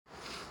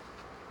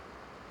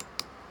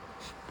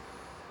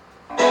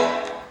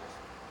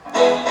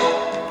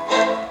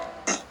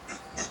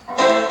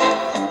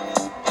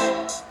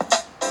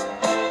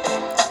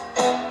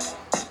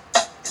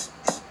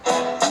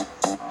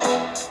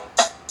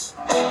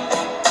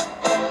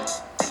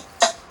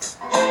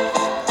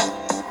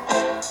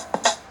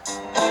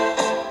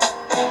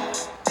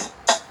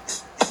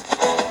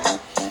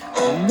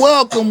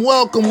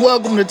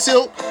Welcome to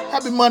Tilt.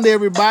 Happy Monday,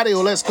 everybody,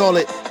 or let's call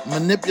it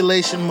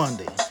Manipulation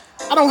Monday.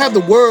 I don't have the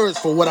words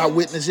for what I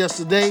witnessed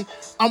yesterday.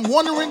 I'm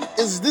wondering,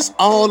 is this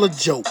all a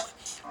joke?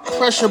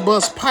 Pressure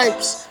bust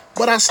pipes,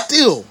 but I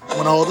still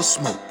want all the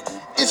smoke.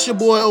 It's your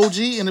boy OG,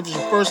 and if it's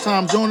your first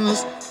time joining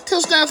us,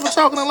 Tilt stands for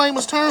talking in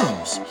layman's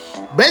terms.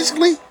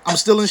 Basically, I'm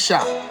still in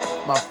shock.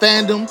 My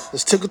fandom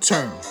has took a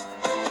turn.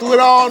 Through it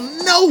all,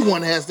 no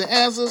one has the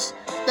answers.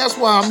 That's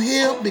why I'm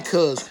here,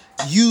 because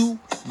you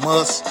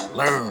must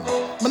learn.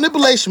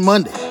 Manipulation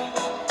Monday.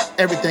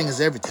 Everything is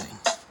everything.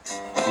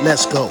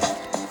 Let's go.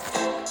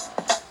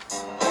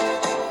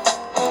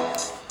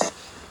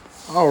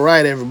 All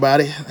right,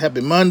 everybody.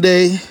 Happy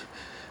Monday.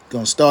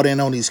 Gonna start in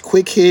on these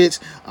quick hits.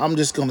 I'm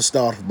just gonna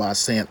start off by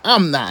saying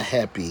I'm not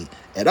happy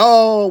at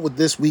all with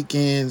this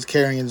weekend's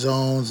carrying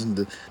zones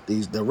and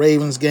the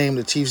Ravens game,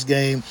 the Chiefs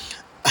game.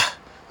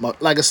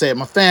 Like I said,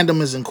 my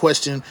fandom is in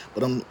question,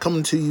 but I'm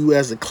coming to you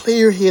as a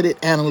clear-headed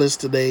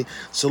analyst today.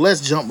 So let's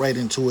jump right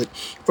into it.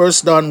 First,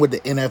 starting with the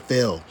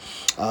NFL.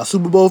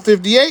 Super Bowl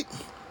 58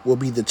 will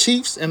be the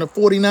Chiefs and the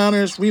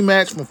 49ers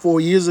rematch from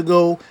 4 years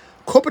ago.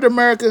 Corporate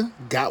America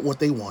got what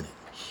they wanted.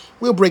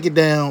 We'll break it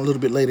down a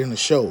little bit later in the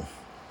show.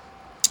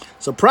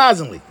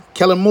 Surprisingly,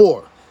 Kellen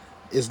Moore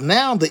is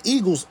now the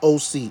Eagles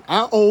OC.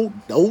 The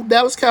old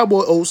Dallas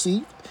Cowboy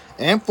OC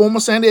and former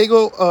San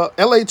Diego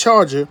LA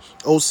Charger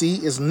OC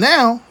is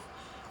now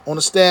on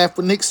the staff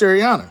for Nick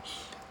Sirianni.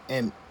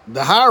 And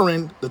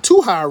the two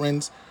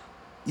hirings,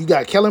 you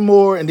got Kellen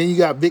Moore and then you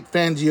got Vic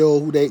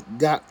Fangio, who they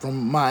got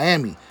from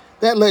Miami.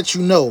 That lets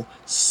you know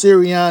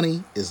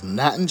Sirianni is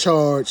not in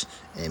charge,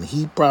 and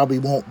he probably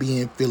won't be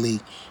in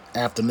Philly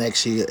after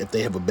next year if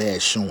they have a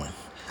bad showing.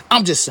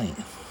 I'm just saying.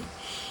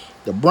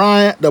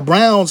 The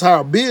Browns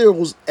hire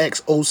Bills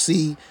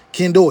ex-OC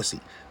Ken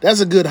Dorsey. That's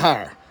a good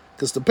hire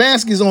because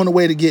Stefanski's on the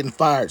way to getting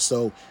fired.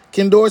 So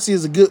Ken Dorsey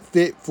is a good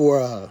fit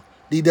for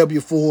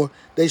DW4.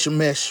 They should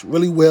mesh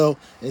really well,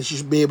 and he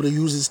should be able to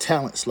use his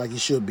talents like he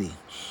should be.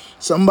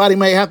 Somebody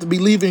may have to be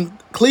leaving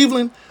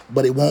Cleveland,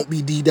 but it won't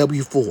be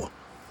DW4.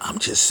 I'm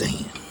just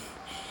saying.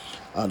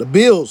 The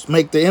Bills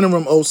make the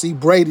interim OC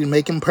Brady,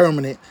 make him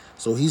permanent,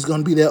 so he's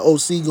going to be their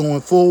OC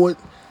going forward.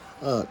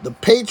 The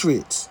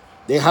Patriots,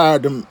 they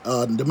hired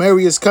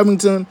Demarius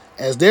Covington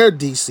as their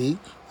DC,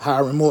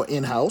 hiring more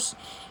in-house.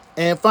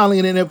 And finally,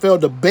 in the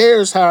NFL, the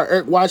Bears hire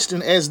Eric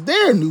Washington as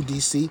their new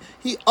DC.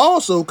 He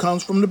also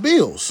comes from the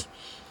Bills.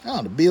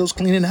 Now, the Bills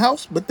cleaning the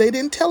house, but they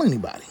didn't tell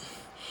anybody.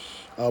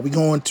 We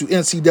going to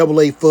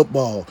NCAA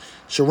football.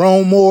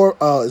 Sharon Moore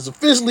is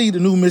officially the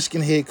new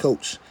Michigan head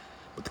coach.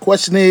 But the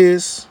question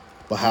is,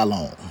 for how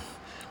long?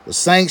 With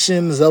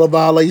sanctions, other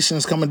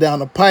violations coming down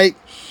the pike,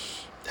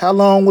 how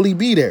long will he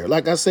be there?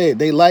 Like I said,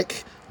 they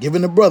like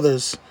giving the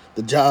brothers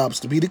the jobs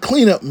to be the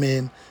cleanup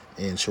men.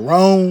 And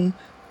Sharon,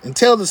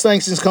 until the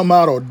sanctions come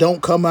out or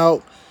don't come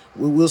out,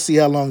 we'll see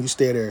how long you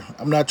stay there.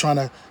 I'm not trying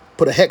to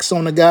put a hex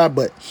on the guy,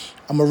 but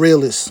I'm a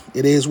realist.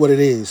 It is what it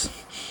is.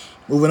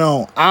 Moving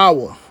on,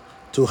 Iowa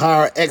to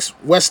hire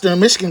ex-Western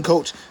Michigan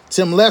coach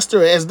Tim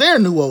Lester as their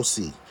new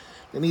OC.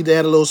 They need to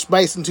add a little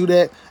spice into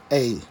that.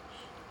 Hey,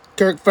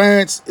 Kirk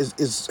Ferentz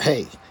is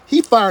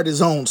he fired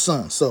his own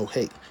son, so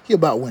he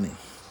about winning.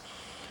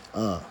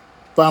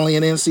 Finally,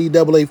 in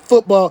NCAA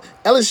football,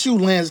 LSU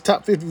lands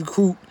top 50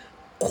 recruit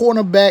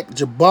cornerback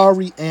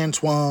Jabari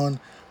Antoine.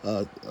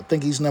 I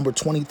think he's number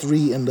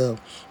 23 in the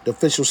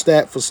official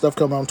stat for stuff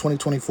coming out in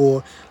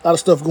 2024. A lot of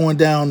stuff going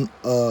down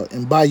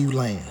in Bayou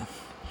Land.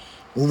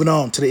 Moving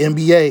on to the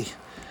NBA.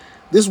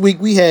 This week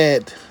we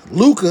had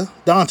Luka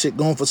Doncic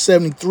going for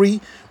 73.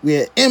 We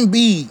had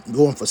Embiid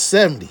going for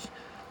 70.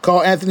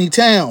 Karl Anthony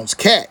Towns,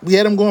 Cat, we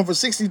had him going for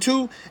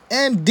 62.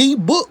 And D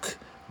Book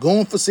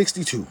going for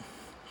 62.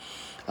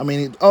 I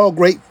mean, all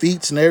great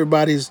feats and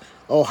everybody's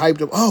all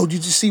hyped up. Oh,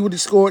 did you see what he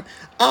scored?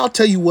 I'll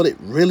tell you what it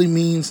really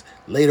means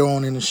later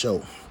on in the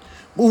show.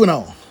 Moving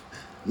on.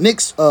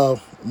 Knicks,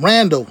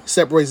 Randall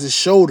separates his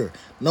shoulder.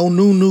 No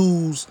new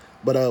news,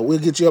 but we'll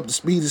get you up to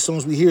speed as soon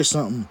as we hear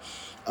something.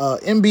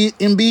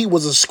 Embiid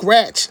was a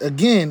scratch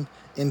again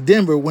in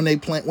Denver when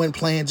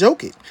playing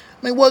Jokic.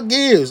 I mean, what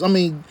gives? I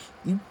mean,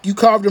 you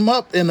carved him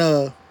up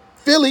in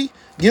Philly.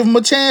 Give him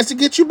a chance to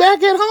get you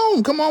back at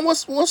home. Come on,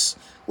 what's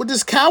with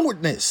this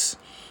cowardness?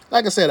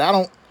 Like I said, I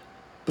don't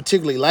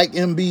particularly like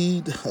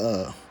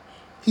Embiid.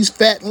 He's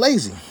fat and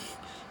lazy.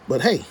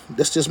 But hey,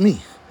 that's just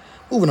me.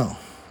 Moving on.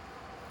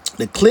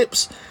 The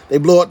Clips, they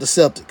blow out the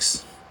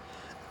Celtics.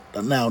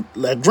 Now,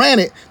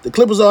 granted, the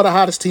Clippers are the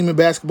hottest team in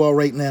basketball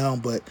right now,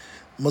 but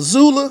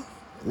Mazzulla,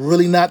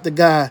 really not the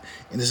guy,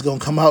 and it's going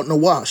to come out in the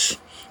wash.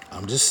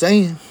 I'm just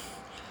saying.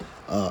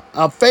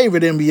 Our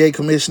favorite NBA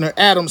commissioner,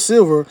 Adam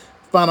Silver,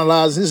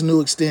 finalized his new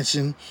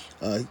extension.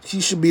 He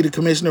should be the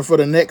commissioner for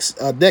the next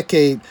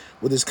decade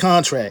with his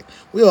contract.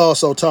 We'll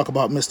also talk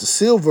about Mr.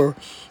 Silver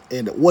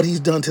and what he's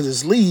done to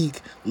this league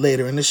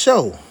later in the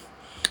show.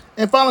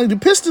 And finally, the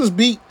Pistons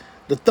beat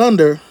the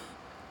Thunder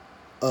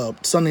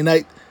Sunday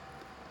night.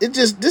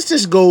 This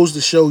just goes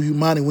to show you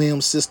Monty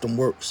Williams' system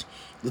works.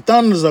 The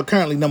Thunders are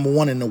currently number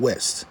one in the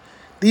West.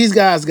 These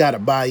guys got to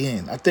buy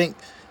in. I think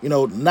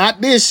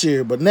Not this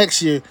year, but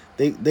next year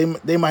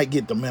they might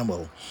get the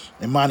memo,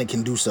 and Monty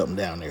can do something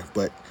down there.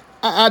 But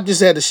I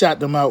just had to shout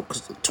them out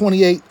because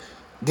 28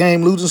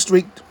 game losing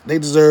streak, they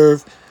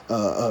deserve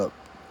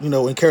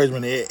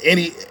encouragement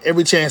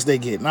every chance they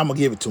get, and I'm gonna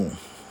give it to them.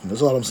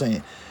 That's all I'm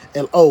saying.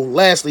 And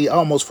lastly, I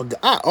almost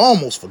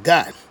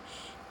forgot.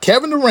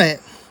 Kevin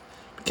Durant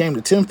became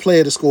the 10th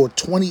player to score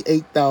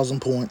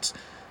 28,000 points.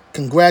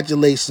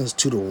 Congratulations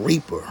to the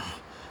Reaper.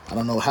 I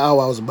don't know how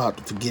I was about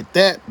to forget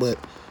that, but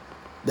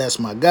that's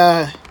my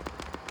guy.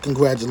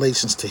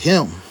 Congratulations to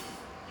him.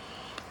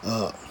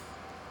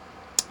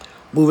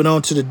 Moving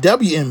on to the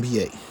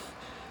WNBA.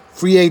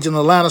 Free agent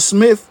Alana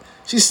Smith.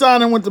 She's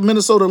signing with the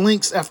Minnesota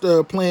Lynx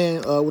after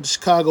playing with the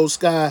Chicago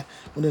Sky,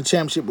 winning the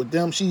championship with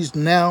them. She's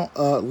now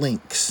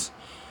Lynx.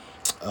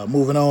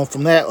 Moving on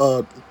from that,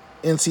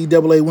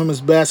 NCAA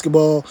women's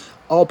basketball,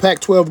 all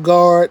Pac-12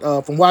 guard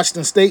from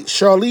Washington State,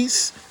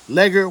 Charlize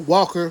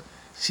Leger-Walker.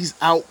 She's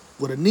out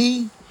with a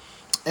knee.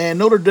 And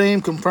Notre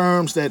Dame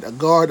confirms that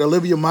guard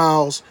Olivia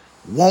Miles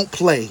won't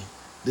play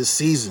this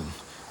season.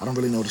 I don't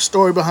really know the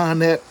story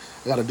behind that.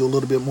 I got to do a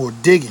little bit more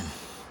digging.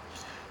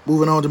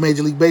 Moving on to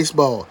Major League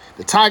Baseball.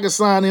 The Tigers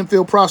signed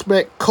infield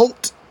prospect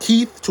Colt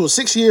Keith to a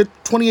 6-year,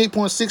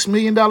 $28.6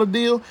 million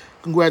deal.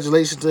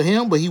 Congratulations to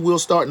him, but he will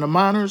start in the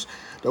minors.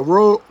 The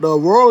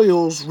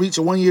Royals reach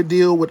a 1-year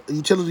deal with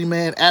utility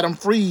man Adam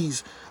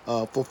Freese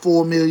for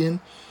 $4 million.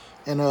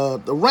 And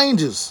the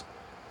Rangers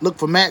look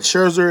for Matt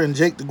Scherzer and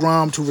Jake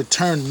DeGrom to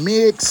return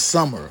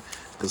mid-summer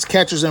because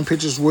catchers and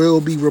pitchers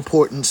will be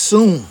reporting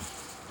soon.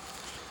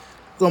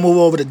 Going to move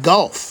over to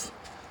golf.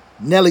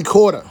 Nelly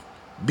Korda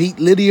beat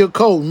Lydia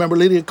Ko. Remember,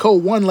 Lydia Ko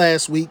won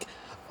last week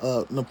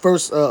in the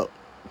first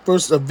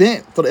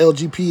event for the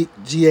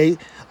LPGA.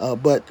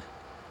 But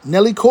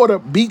Nelly Korda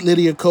beat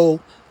Lydia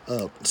Ko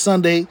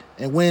Sunday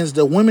and wins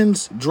the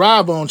Women's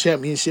Drive-On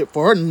Championship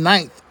for her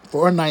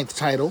ninth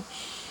title.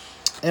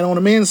 And on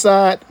the men's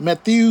side,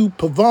 Mathieu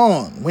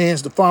Pavon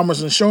wins the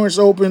Farmers Insurance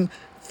Open,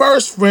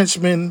 first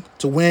Frenchman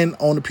to win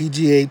on the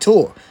PGA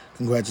Tour.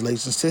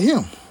 Congratulations to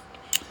him.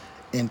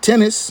 In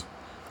tennis,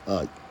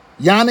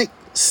 Yannick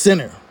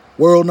Sinner,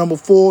 world number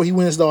 4, he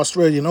wins the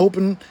Australian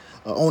Open.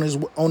 On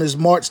his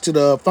march to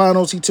the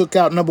finals, he took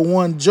out number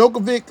 1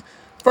 Djokovic,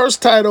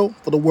 first title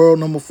for the world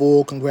number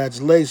 4.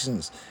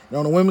 Congratulations. And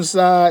on the women's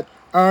side,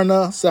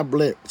 Arna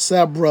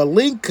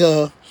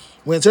Sabalenka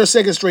wins her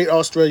second straight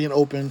Australian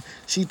Open.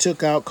 She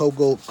took out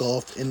Coco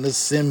Gauff in the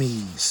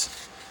semis.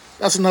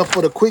 That's enough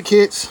for the quick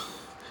hits.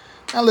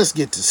 Now let's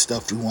get to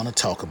stuff we want to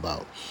talk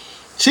about.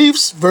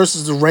 Chiefs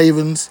versus the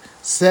Ravens,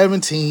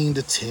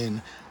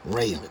 17-10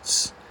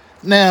 Ravens.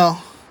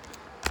 Now,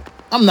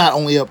 I'm not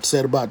only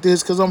upset about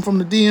this because I'm from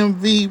the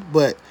DMV,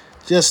 but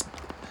just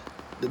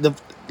the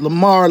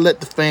Lamar let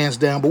the fans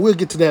down. But we'll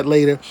get to that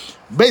later.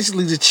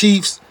 Basically, the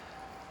Chiefs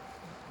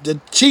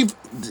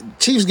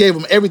gave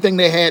them everything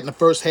they had in the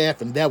first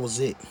half, and that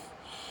was it.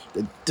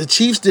 The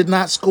Chiefs did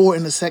not score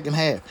in the second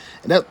half,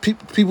 and that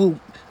people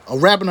are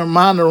wrapping their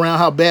mind around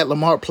how bad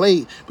Lamar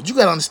played. But you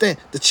got to understand,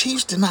 the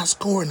Chiefs did not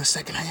score in the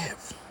second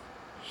half.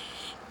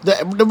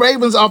 The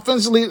Ravens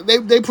offensively,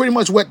 they pretty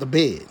much wet the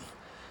bed.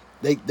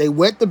 They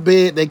wet the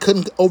bed. They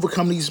couldn't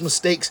overcome these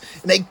mistakes,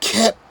 and they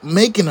kept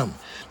making them.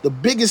 The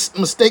biggest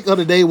mistake of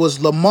the day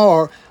was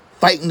Lamar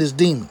fighting his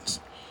demons.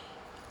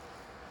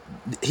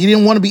 He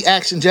didn't want to be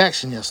Action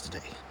Jackson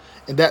yesterday,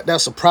 and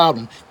that's a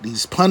problem.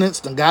 These pundits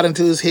done got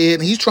into his head,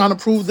 and he's trying to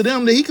prove to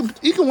them that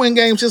he can win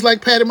games just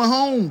like Patty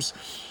Mahomes.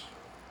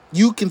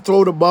 You can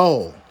throw the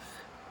ball.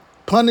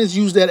 Pundits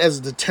use that as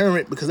a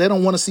deterrent because they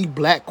don't want to see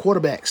black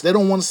quarterbacks. They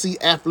don't want to see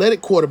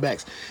athletic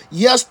quarterbacks.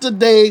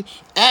 Yesterday,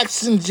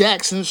 Action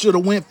Jackson should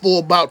have went for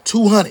about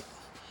 200.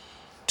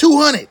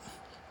 200.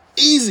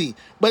 Easy.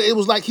 But it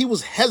was like he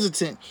was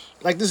hesitant.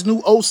 Like this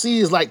new OC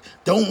is like,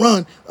 don't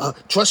run.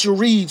 Trust your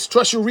reads.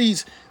 Trust your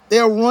reads.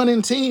 They're a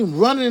running team,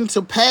 running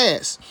to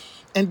pass.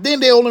 And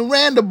then they only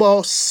ran the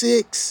ball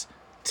 6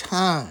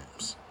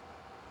 times.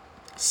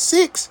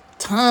 6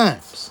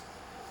 times.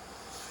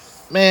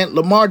 Man,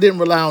 Lamar didn't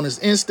rely on his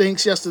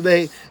instincts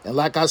yesterday. And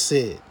like I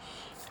said,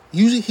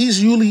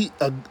 he's usually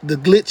the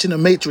glitch in the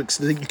matrix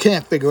that you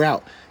can't figure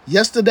out.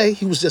 Yesterday,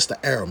 he was just an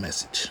error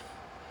message.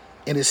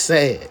 And it's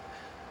sad.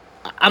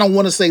 I don't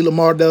want to say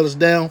Lamar let us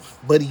down,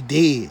 but he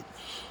did.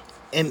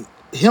 And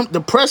the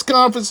press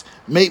conference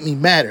made me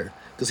madder.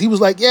 Because he was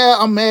like, yeah,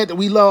 I'm mad that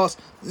we lost.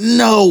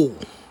 No.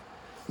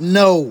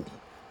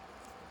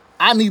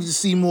 I needed to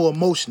see more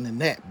emotion than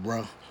that,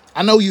 bro.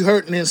 I know you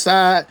hurting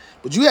inside,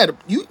 but you had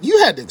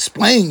to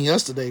explain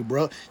yesterday,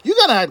 bro. You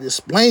gotta have to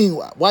explain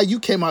why you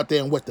came out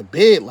there and wet the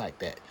bed like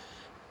that.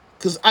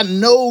 Because I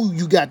know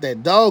you got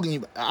that dog in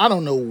you. I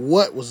don't know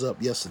what was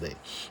up yesterday.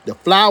 The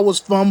Flowers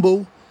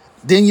fumble,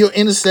 then your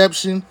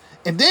interception,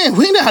 and then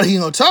we're not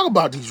even gonna talk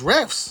about these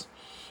refs.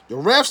 The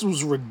refs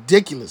was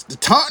ridiculous. The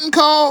taunting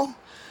call,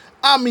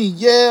 I mean,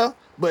 yeah,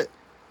 but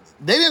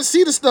they didn't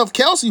see the stuff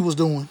Kelsey was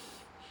doing.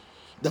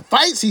 The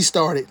fights he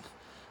started.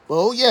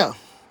 Well, yeah.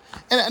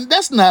 And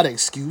that's not an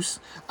excuse.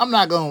 I'm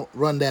not going to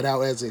run that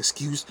out as an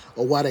excuse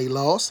of why they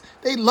lost.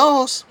 They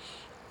lost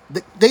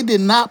They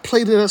did not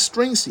play to their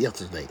strengths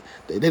yesterday.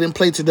 They didn't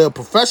play to their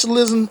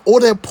professionalism or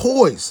their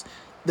poise.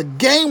 The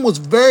game was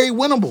very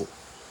winnable,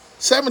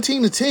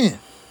 17-10.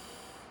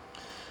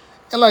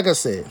 And like I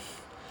said,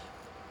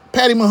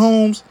 Patty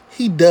Mahomes,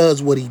 he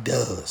does what he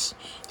does.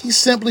 He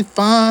simply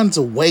finds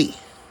a way.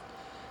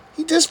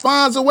 He just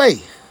finds a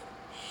way.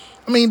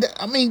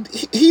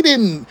 He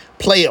didn't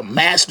play a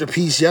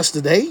masterpiece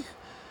yesterday.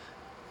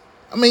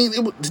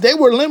 They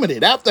were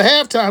limited. After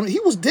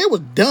halftime, they were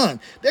done.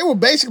 They were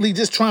basically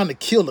just trying to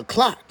kill the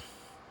clock.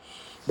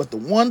 But the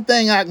one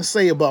thing I can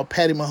say about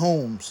Patty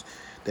Mahomes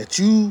that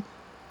you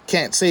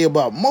can't say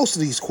about most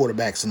of these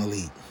quarterbacks in the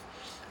league,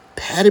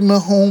 Patty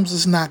Mahomes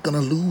is not going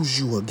to lose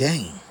you a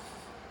game.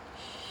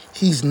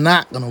 He's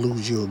not going to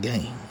lose you a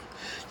game.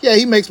 Yeah,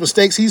 he makes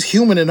mistakes. He's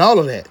human and all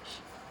of that.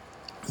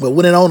 But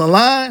when it's on the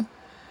line,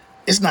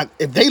 it's not.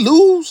 If they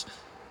lose,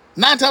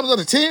 9 times out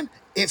of 10,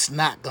 it's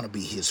not going to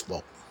be his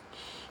fault.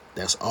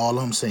 That's all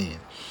I'm saying.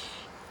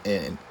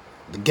 And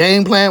the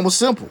game plan was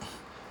simple.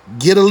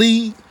 Get a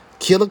lead,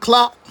 kill a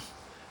clock,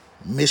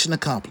 mission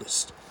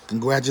accomplished.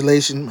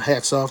 Congratulations,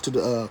 hats off to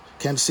the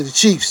Kansas City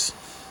Chiefs.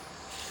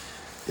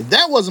 If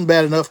that wasn't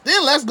bad enough,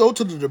 then let's go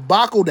to the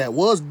debacle that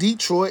was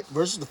Detroit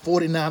versus the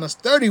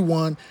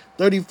 49ers,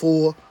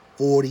 31-34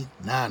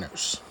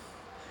 49ers.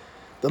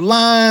 The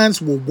Lions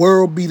were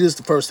world beaters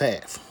the first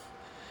half.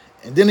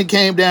 And then it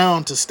came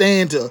down to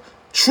staying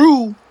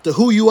true to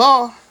who you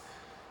are.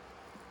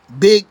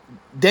 Big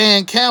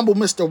Dan Campbell,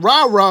 Mr.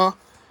 Rah-Rah,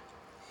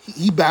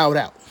 he bowed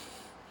out.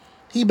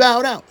 He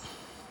bowed out.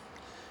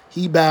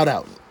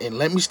 And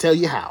let me tell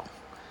you how.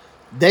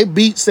 They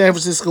beat San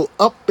Francisco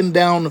up and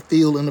down the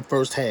field in the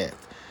first half.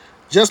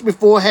 Just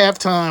before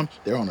halftime,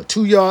 they're on a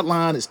 2-yard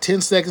line. It's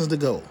 10 seconds to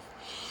go.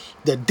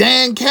 The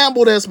Dan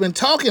Campbell that's been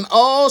talking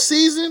all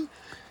season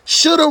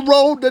should have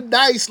rolled the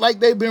dice like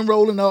they've been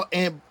rolling up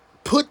and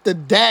put the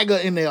dagger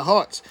in their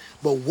hearts.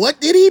 But what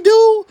did he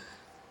do?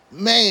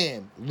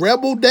 Man,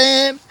 Rebel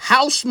Dan,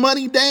 House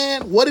Money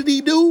Dan, what did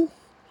he do?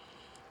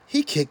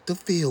 He kicked the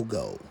field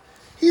goal.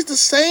 He's the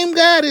same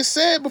guy that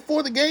said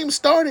before the game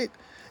started,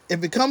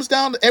 if it comes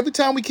down to every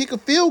time we kick a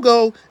field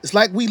goal, it's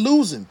like we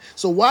losing.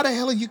 So why the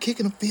hell are you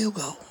kicking a field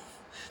goal?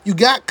 You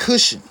got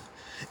cushion.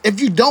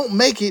 If you don't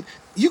make it,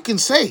 you can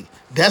say,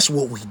 that's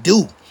what we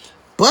do.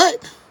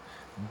 But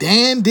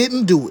Dan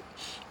didn't do it.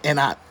 And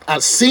I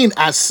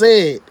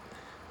said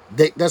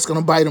that's going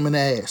to bite him in the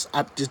ass.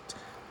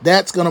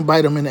 That's going to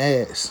bite him in the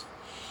ass.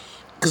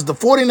 Because the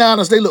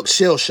 49ers, they look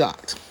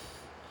shell-shocked.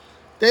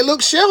 They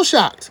look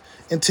shell-shocked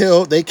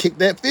until they kicked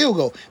that field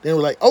goal. They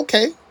were like,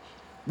 okay,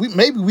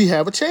 maybe we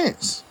have a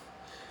chance.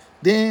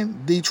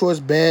 Then Detroit's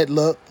bad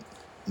luck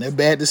and their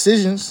bad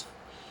decisions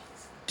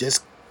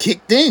just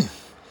kicked in.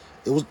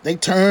 They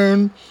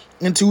turned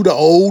into the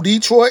old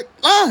Detroit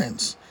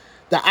Lions.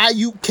 The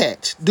Ayuk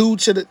catch.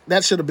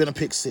 That should have been a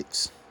pick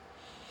six.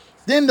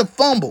 Then the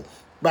fumble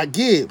by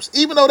Gibbs.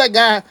 Even though that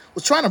guy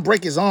was trying to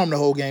break his arm the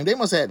whole game, they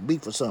must have had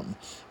beef or something.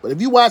 But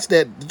if you watch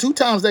that, the 2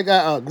 times that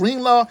guy,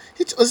 Greenlaw,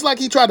 it's like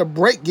he tried to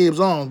break Gibbs'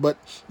 arm, but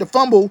the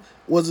fumble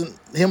wasn't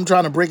him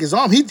trying to break his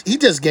arm. He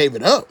just gave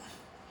it up.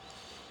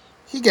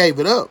 He gave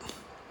it up.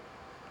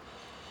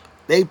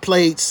 They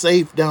played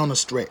safe down the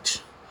stretch.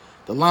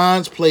 The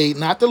Lions played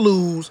not to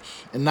lose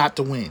and not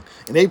to win.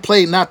 And they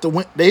played not to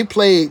win. They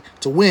played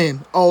to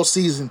win all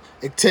season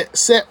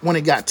except when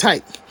it got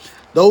tight.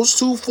 Those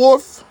 2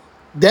 fourth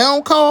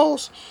down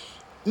calls.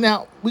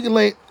 Now,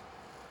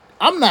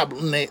 I'm not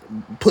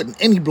putting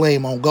any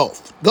blame on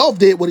Goff. Goff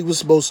did what he was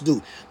supposed to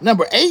do.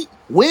 Number 8,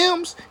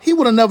 Williams, he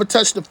would have never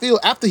touched the field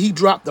after he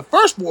dropped the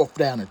first 4th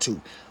down and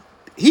 2.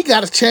 He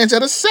got a chance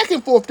at a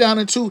second 4th down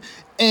and 2,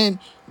 and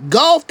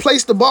Goff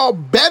placed the ball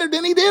better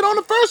than he did on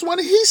the first one,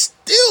 and he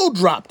still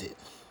dropped it.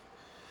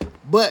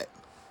 But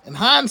in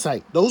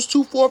hindsight, those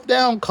 2 4th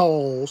down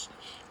calls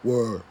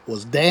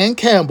was Dan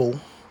Campbell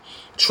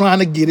trying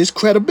to get his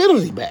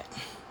credibility back.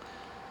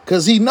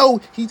 Because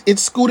it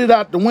scooted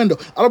out the window.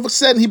 All of a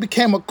sudden, he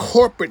became a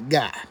corporate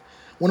guy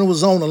when it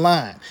was on the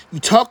line. You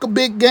talk a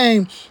big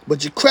game,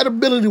 but your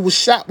credibility was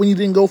shot when you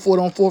didn't go for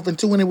it on 4th and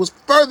 2, and it was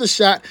further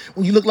shot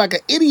when you looked like an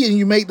idiot and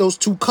you made those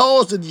 2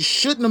 calls that you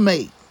shouldn't have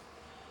made.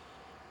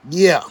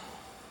 Yeah,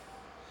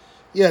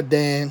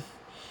 Dan.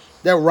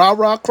 That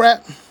rah-rah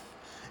crap,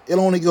 it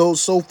only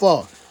goes so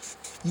far.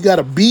 You got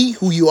to be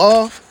who you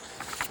are,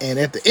 and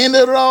at the end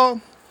of it all,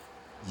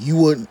 you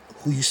weren't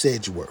who you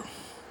said you were.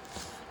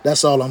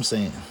 That's all I'm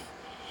saying.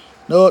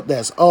 No,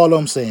 that's all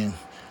I'm saying.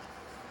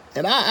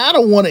 And I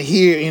don't want to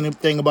hear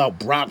anything about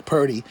Brock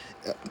Purdy.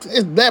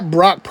 That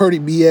Brock Purdy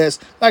BS,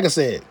 like I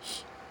said,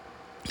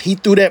 he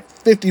threw that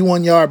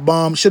 51-yard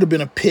bomb, should have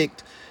been a pick,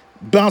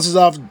 bounces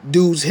off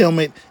dude's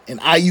helmet, and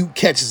Ayuk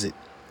catches it.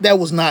 That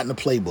was not in the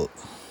playbook.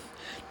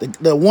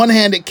 The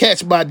one-handed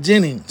catch by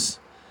Jennings,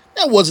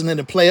 that wasn't in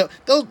the play.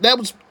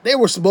 They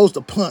were supposed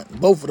to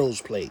punt, both of those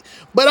plays.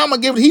 But I'm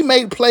going to give it, he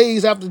made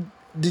plays after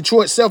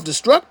Detroit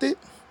self-destructed.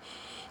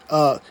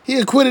 He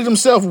acquitted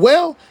himself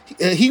well.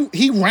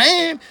 He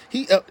ran.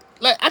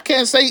 I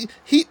can't say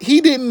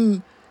he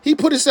didn't He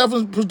put himself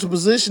into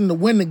position to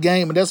win the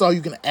game, and that's all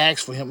you can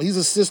ask for him. He's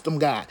a system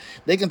guy.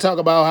 They can talk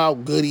about how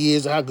good he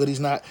is or how good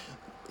he's not.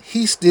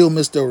 He's still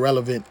Mr.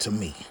 Irrelevant to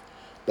me.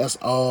 That's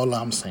all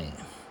I'm saying.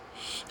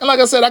 And like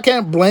I said, I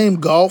can't blame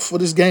Goff for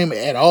this game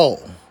at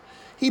all.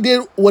 He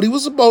did what he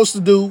was supposed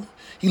to do.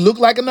 He looked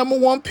like a number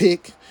one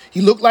pick.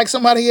 He looked like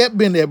somebody had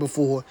been there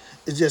before.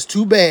 It's just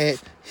too bad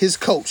his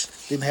coach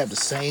didn't have the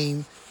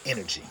same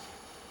energy.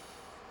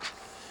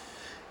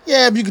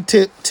 Yeah, if you could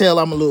tell,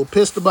 I'm a little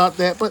pissed about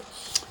that, but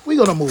we're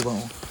going to move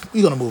on.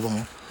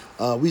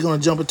 We're going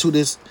to jump into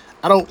this.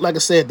 Like I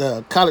said,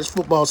 the college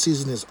football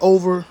season is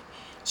over,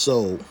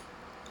 so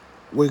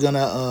we're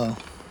not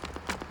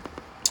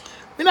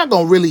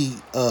going to really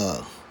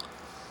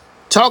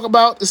talk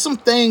about. There's some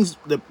things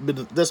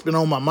that's been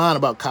on my mind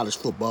about college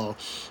football.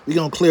 We're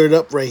going to clear it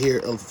up right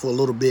here for a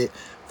little bit.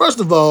 First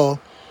of all,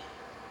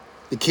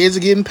 the kids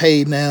are getting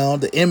paid now.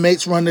 The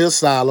inmates run the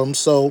asylum,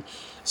 so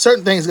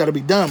certain things got to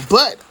be done.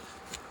 But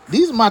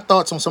these are my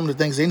thoughts on some of the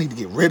things they need to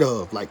get rid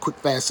of, like quick,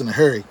 fast, in a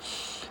hurry.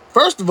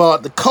 First of all,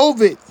 the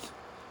COVID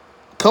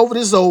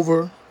is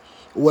over,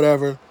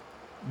 whatever.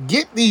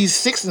 Get these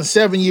 6 and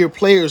 7 year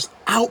players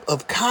out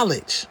of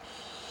college.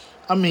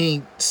 I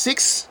mean,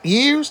 6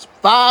 years,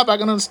 5, I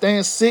can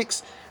understand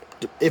 6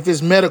 if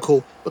it's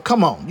medical. But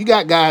come on, you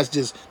got guys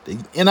just the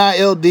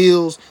NIL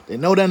deals. They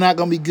know they're not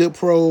going to be good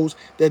pros.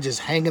 They're just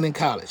hanging in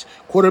college.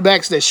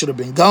 Quarterbacks that should have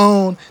been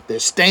gone, they're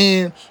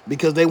staying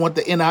because they want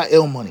the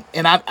NIL money.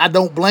 And I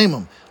don't blame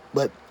them.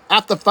 But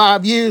after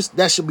 5 years,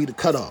 that should be the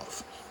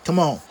cutoff. Come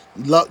on.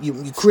 You're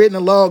creating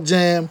a log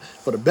jam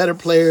for the better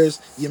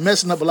players. You're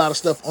messing up a lot of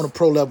stuff on the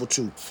pro level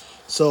too.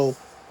 So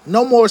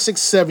no more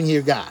 6, 7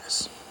 year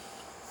guys.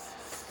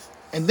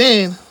 And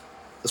then,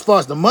 as far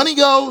as the money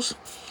goes,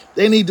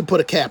 they need to put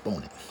a cap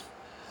on it.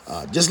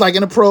 Just like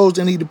in the pros,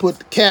 they need to put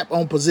the cap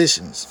on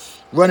positions.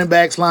 Running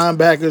backs,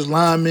 linebackers,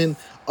 linemen,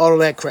 all of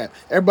that crap.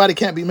 Everybody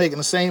can't be making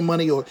the same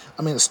money.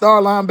 A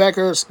star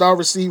linebacker, star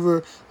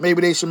receiver,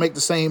 maybe they should make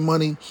the same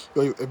money.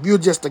 If you're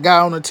just a guy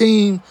on the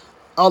team,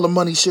 all the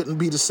money shouldn't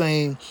be the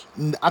same.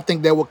 I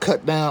think that will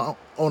cut down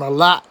on a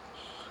lot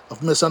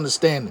of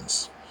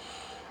misunderstandings.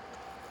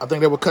 I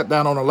think that will cut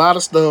down on a lot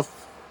of stuff.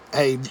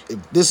 Hey,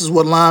 if this is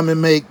what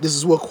linemen make, this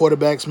is what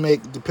quarterbacks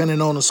make,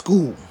 depending on the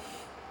school.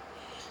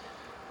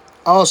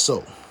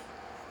 Also,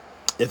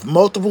 if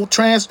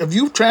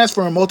you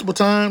transfer multiple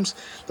times,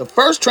 the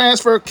first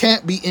transfer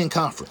can't be in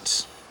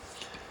conference.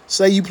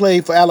 Say you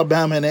played for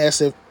Alabama in the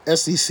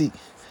SEC.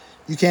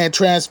 You can't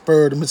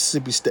transfer to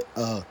Mississippi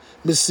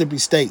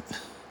State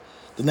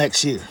the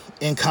next year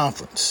in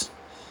conference.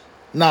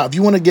 Now, if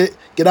you want to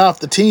get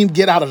off the team,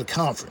 get out of the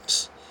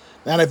conference.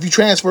 Now, if you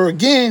transfer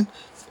again,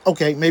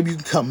 okay, maybe you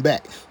can come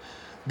back.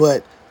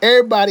 But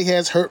everybody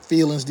has hurt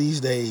feelings these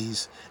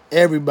days.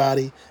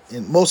 Everybody.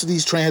 And most of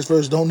these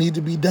transfers don't need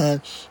to be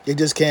done. They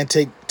just can't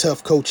take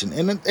tough coaching.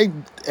 And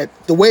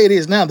the way it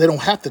is now, they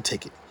don't have to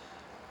take it.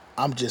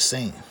 I'm just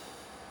saying.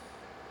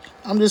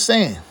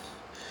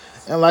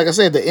 And like I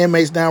said, the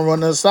inmates now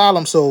run the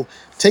asylum, so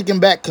taking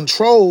back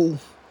control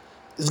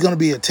is going to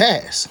be a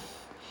task.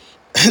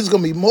 It's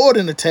going to be more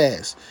than a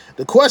task.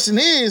 The question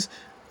is,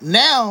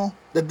 now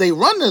that they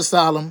run the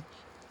asylum,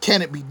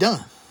 can it be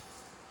done?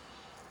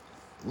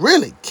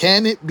 Really,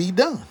 can it be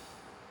done?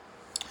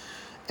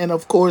 And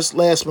of course,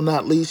 last but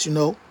not least,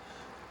 the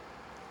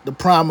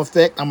Prime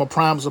effect. I'm a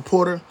Prime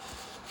supporter.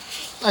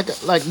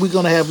 Like we're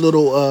going to have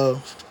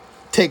little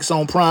takes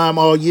on Prime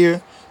all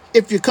year.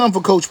 If you come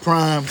for Coach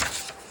Prime,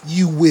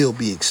 you will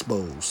be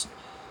exposed.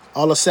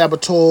 All the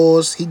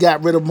saboteurs, he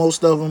got rid of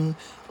most of them.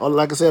 Or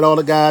like I said, all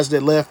the guys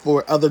that left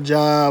for other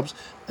jobs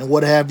and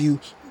what have you,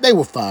 they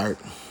were fired.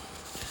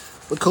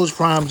 But Coach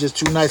Prime just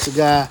too nice a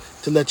guy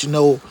to let you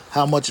know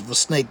how much of a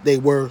snake they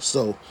were.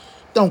 So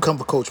don't come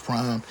for Coach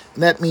Prime.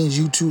 And that means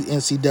you too,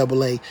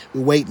 NCAA.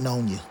 We're waiting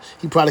on you.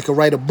 He probably could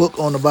write a book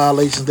on the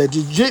violations that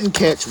you didn't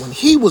catch when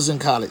he was in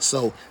college.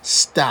 So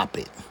stop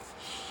it.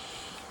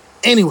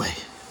 Anyway,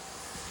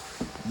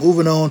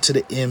 moving on to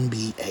the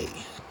NBA.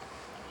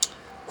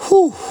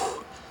 Whew.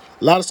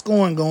 A lot of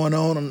scoring going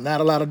on and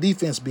not a lot of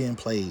defense being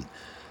played.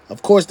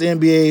 Of course, the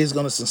NBA is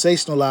going to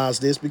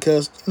sensationalize this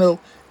because,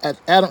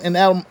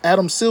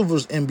 Adam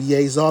Silver's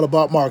NBA is all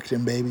about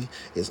marketing, baby.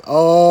 It's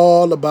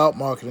all about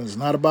marketing. It's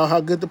not about how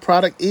good the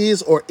product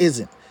is or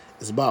isn't.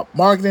 It's about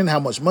marketing, how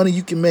much money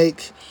you can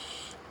make.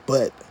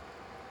 But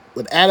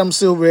with Adam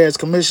Silver as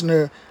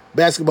commissioner,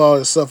 basketball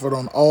has suffered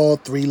on all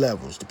 3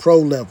 levels. The pro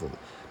level,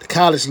 the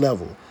college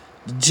level,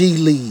 the G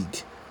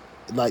League.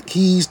 Like,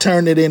 he's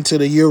turned it into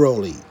the Euro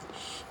League.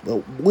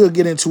 But we'll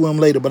get into him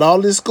later. But all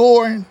this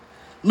scoring,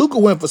 Luka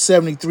went for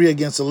 73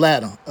 against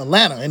Atlanta,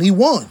 and he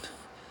won.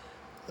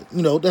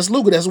 That's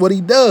Luka. That's what he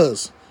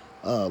does.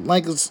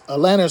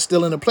 Atlanta is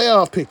still in the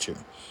playoff picture.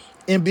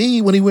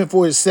 Embiid, when he went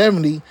for his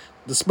 70,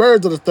 the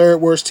Spurs are the 3rd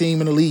worst team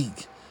in the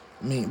league.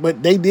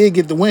 But they did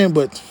get the win,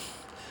 but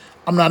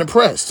I'm not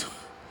impressed.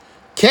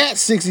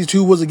 Cat's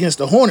 62 was against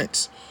the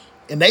Hornets,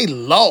 and they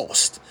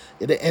lost.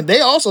 And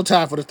they also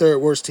tied for the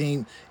 3rd worst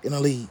team in the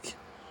league.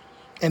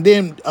 And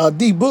then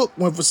D Book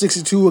went for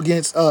 62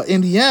 against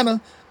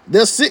Indiana.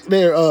 They're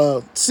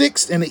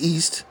sixth in the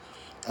East.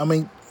 I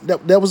mean,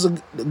 that was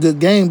a good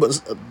game,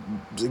 but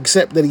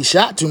except that he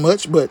shot too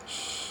much. But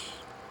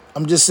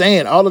I'm just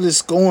saying, all of this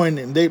scoring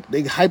and they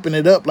hyping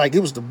it up like it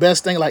was the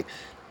best thing. Like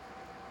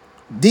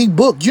D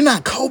Book, you're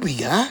not Kobe,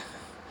 guy.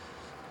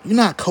 You're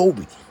not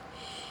Kobe.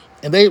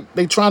 And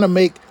they trying to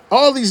make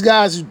all these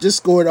guys who just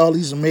scored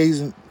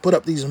put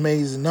up these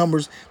amazing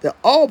numbers. They're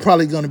all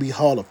probably going to be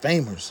Hall of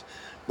Famers.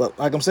 But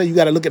like I'm saying, you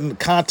got to look at the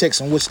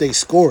context in which they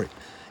score it.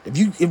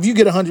 If you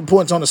get 100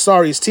 points on the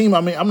sorriest team,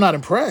 I mean, I'm not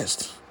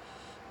impressed.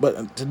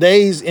 But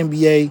today's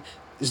NBA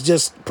is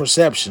just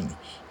perception.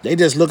 They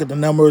just look at the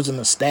numbers and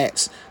the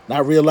stats,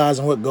 not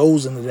realizing what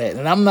goes into that.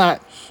 And I'm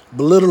not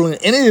belittling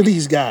any of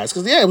these guys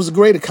because, yeah, it was a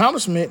great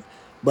accomplishment,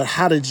 but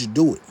how did you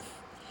do it?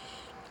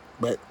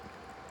 But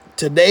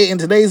in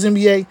today's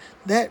NBA,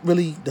 that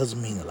really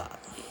doesn't mean a lot.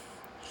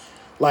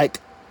 Like,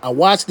 I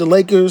watched the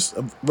Lakers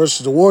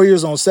versus the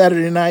Warriors on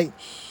Saturday night,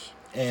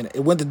 and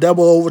it went to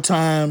double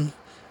overtime.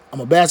 I'm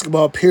a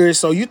basketball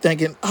purist, so you're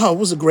thinking, oh, it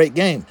was a great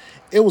game.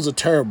 It was a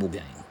terrible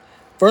game.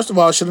 First of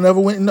all, it should have never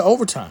went into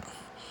overtime.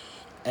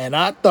 And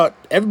I thought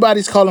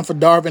everybody's calling for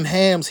Darvin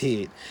Ham's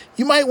head.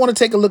 You might want to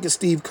take a look at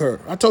Steve Kerr.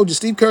 I told you,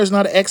 Steve Kerr is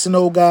not an X and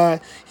O guy.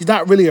 He's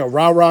not really a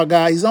rah-rah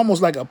guy. He's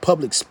almost like a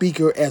public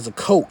speaker as a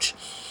coach.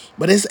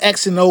 But his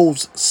X and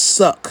O's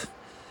suck.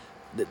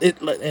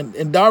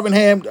 And Darvin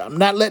Ham, I'm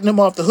not letting him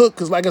off the hook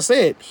because, like I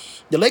said,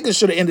 the Lakers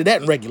should have ended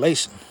that in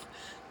regulation.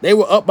 They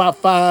were up by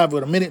 5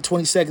 with a minute,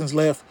 20 seconds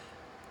left,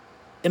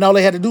 and all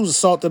they had to do was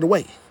assault it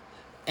away.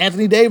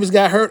 Anthony Davis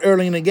got hurt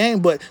early in the game,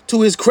 but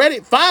to his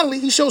credit, finally,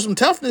 he showed some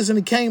toughness and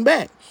he came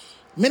back.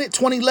 Minute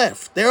 20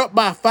 left. They're up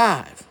by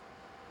 5.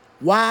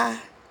 Why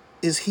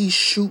is he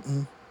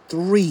shooting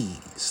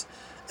threes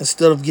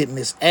instead of getting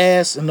his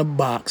ass in the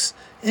box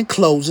and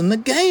closing the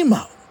game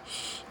out?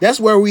 That's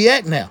where we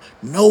at now.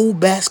 No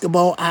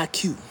basketball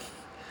IQ.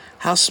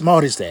 How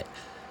smart is that?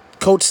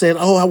 Coach said,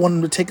 I want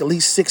him to take at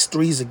least 6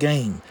 threes a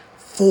game.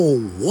 For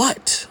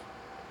what?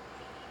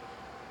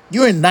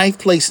 You're in 9th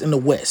place in the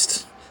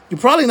West. You're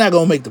probably not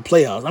going to make the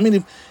playoffs. I mean,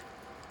 if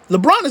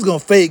LeBron is going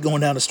to fade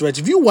going down the stretch.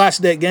 If you watch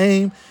that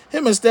game,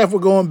 him and Steph were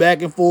going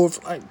back and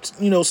forth. Like,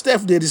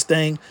 Steph did his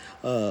thing.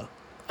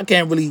 I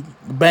can't really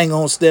bang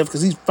on Steph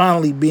because he's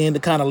finally being the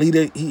kind of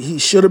leader he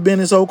should have been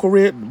his whole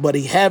career, but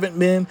he haven't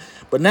been.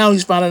 But now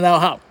he's finding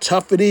out how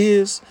tough it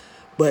is.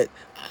 But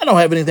I don't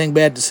have anything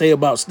bad to say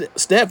about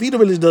Steph. He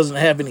really doesn't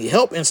have any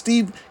help, and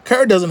Steve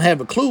Kerr doesn't have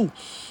a clue.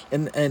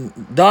 And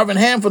Darvin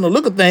Ham, from the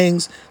look of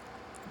things,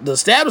 the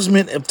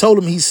establishment have told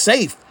him he's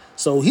safe.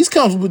 So he's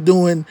comfortable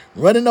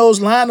running those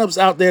lineups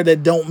out there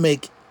that don't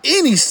make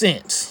any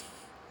sense.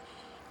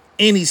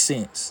 Any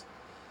sense.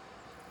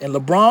 And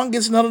LeBron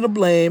gets none of the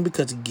blame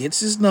because he gets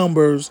his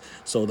numbers.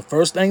 So the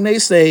first thing they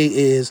say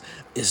is,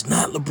 it's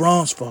not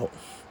LeBron's fault.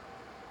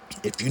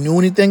 If you knew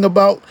anything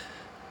about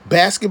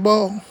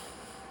basketball,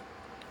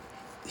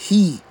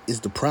 he is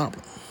the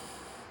problem.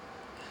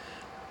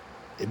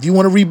 If you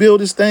want to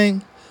rebuild this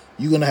thing,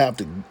 you're going to have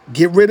to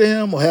get rid of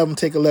him or have him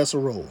take a lesser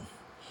role.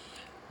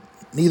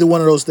 Neither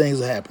one of those things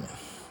are happening.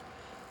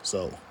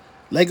 So,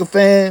 Laker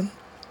fan,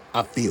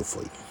 I feel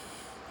for you.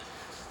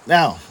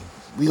 Now,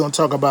 we're going to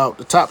talk about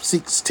the top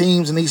 6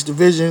 teams in each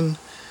division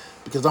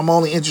because I'm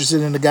only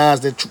interested in the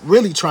guys that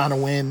really trying to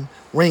win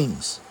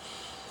rings.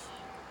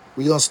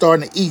 We're going to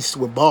start in the East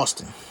with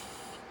Boston.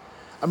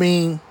 I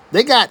mean,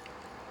 they got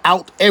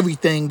out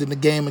everything in the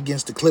game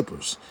against the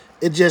Clippers.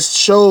 It just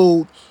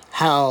showed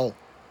how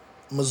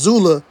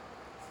Mazzulla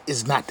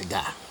is not the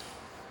guy.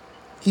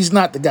 He's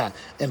not the guy.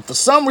 And for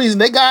some reason,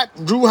 they got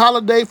Jrue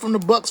Holiday from the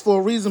Bucks for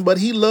a reason, but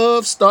he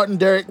loves starting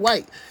Derek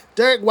White.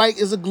 Derek White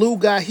is a glue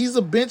guy. He's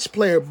a bench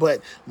player,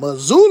 but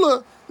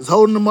Mazzulla is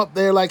holding him up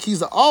there like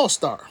he's an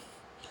all-star.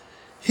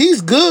 He's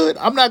good.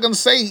 I'm not going to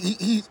say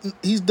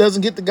he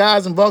doesn't get the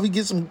guys involved. He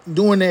gets them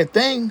doing their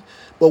thing.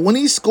 But when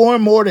he's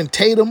scoring more than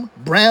Tatum,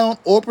 Brown,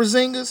 or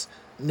Porzingis,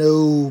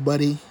 no,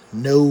 buddy,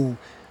 no.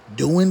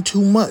 Doing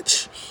too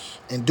much.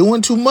 And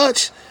doing too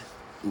much,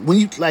 when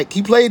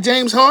he played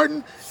James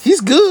Harden,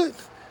 he's good.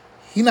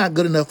 He's not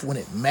good enough when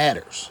it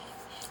matters.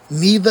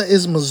 Neither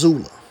is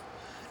Mazzulla.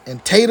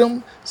 And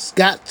Tatum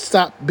got to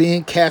stop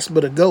being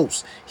Casper the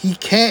Ghost. He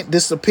can't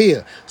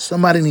disappear.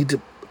 Somebody need to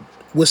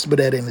whisper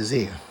that in his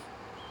ear.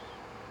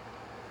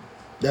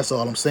 That's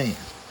all I'm saying.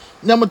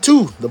 Number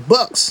 2, the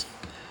Bucks.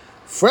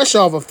 Fresh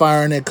off of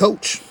firing their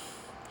coach.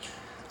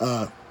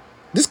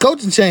 This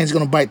coaching change is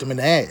going to bite them in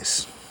the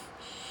ass.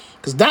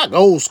 Because Doc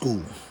old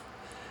school.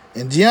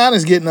 And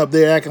Giannis getting up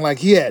there acting like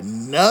he had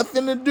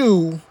nothing to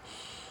do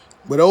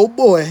with old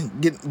boy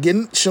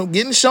getting shown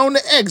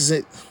the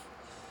exit.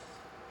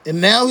 And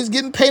now he's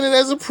getting painted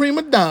as a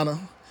prima donna.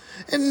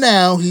 And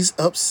now he's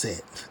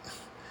upset.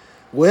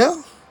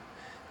 Well,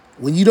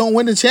 when you don't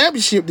win the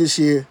championship this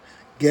year,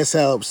 guess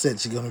how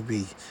upset you're going to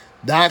be.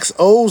 Doc's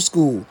old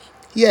school.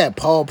 He had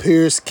Paul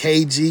Pierce,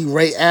 KG,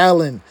 Ray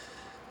Allen,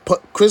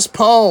 Chris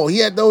Paul. He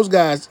had those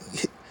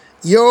guys.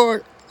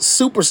 Your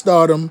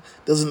superstardom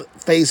doesn't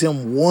faze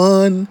him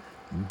one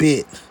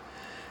bit.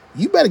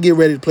 You better get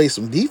ready to play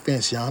some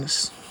defense,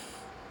 Giannis.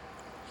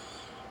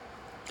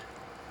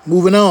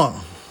 Moving on,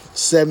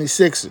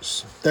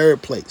 76ers,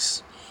 third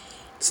place.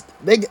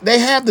 They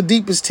have the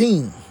deepest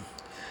team.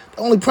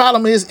 The only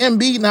problem is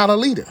Embiid not a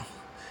leader.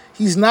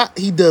 He's not.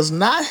 He does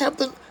not have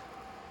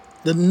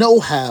the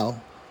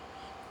know-how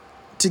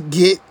to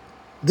get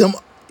them.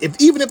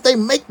 Even if they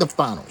make the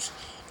finals,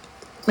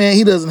 man,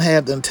 he doesn't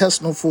have the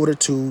intestinal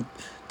fortitude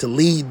to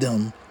lead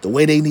them the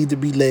way they need to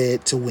be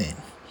led to win.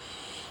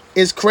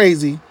 It's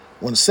crazy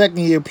when a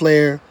second-year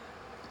player,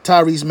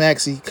 Tyrese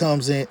Maxey,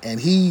 comes in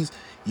and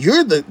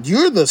you're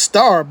the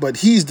star, but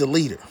he's the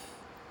leader.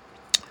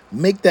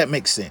 Make that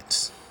make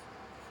sense.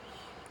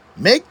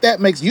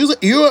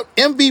 You're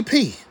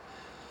MVP,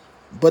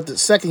 but the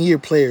second-year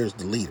player is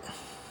the leader.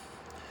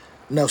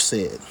 Enough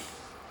said.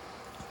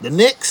 The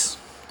Knicks,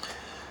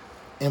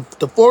 in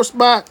the fourth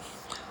spot,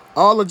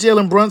 all of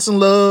Jalen Brunson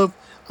love.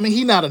 I mean,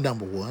 he's not a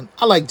number one.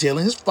 I like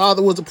Jalen. His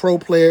father was a pro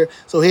player,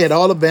 so he had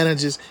all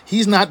advantages.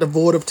 He's not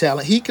devoid of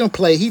talent. He can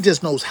play. He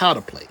just knows how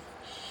to play.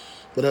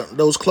 But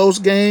those close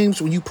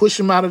games, when you push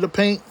him out of the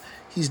paint,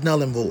 he's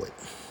null and void.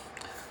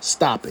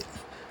 Stop it.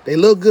 They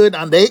look good.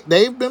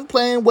 They've been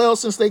playing well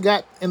since they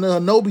got in the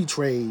Anobi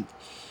trade.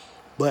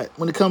 But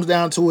when it comes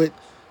down to it,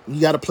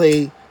 you got to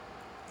play.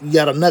 You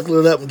got to knuckle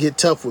it up and get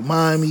tough with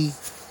Miami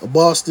or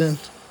Boston.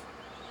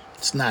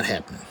 It's not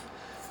happening.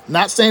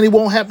 Not saying it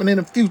won't happen in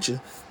the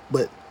future,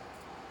 but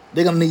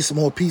they're going to need some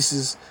more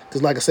pieces.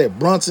 Because like I said,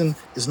 Brunson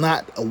is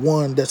not a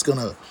one that's going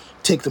to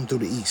take them through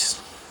the East.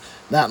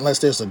 Not unless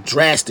there's a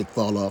drastic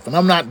fall off. And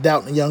I'm not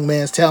doubting the young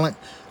man's talent.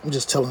 I'm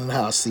just telling him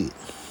how I see it.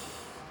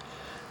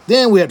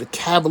 Then we have the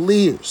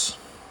Cavaliers.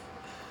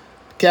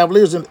 The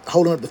Cavaliers are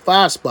holding up the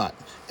 5 spot.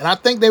 And I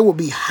think they would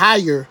be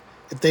higher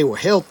if they were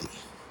healthy.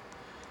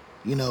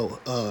 You know,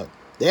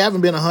 they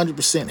haven't been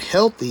 100%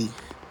 healthy.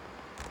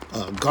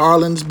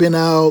 Garland's been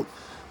out.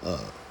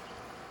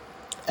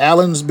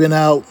 Allen's been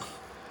out.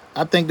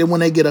 I think that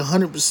when they get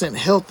 100%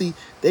 healthy,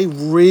 they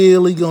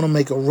really going to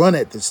make a run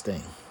at this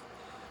thing.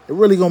 They're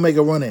really going to make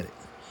a run at it.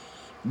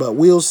 But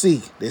we'll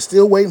see. They're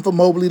still waiting for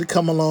Mobley to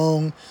come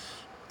along.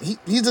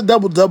 He's a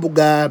double-double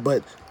guy,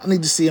 but I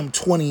need to see him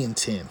 20 and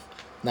 10,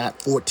 not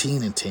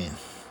 14 and 10.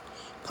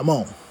 Come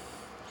on.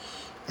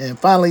 And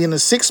finally, in the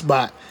 6th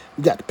spot,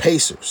 we got the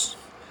Pacers.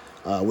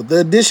 With the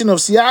addition of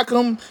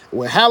Siakam,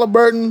 with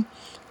Halliburton,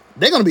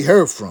 they're going to be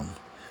heard from.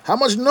 How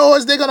much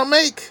noise they're going to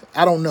make,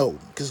 I don't know.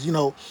 Because, you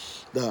know,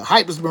 the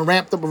hype has been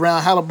ramped up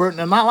around Halliburton,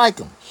 and I like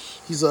him.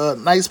 He's a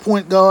nice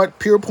point guard,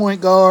 pure point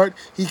guard.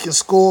 He can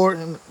score,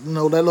 and, you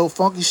know, that little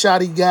funky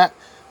shot he got.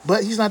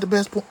 But he's not the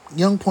best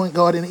young point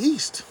guard in the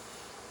East.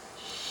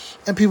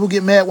 And people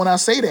get mad when I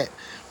say that.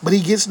 But he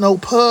gets no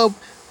pub.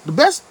 The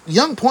best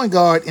young point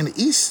guard in the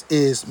East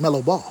is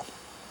Melo Ball.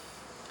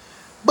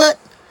 But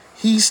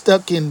he's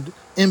stuck in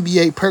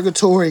NBA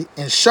purgatory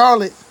in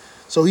Charlotte,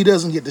 so he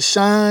doesn't get to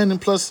shine.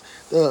 And plus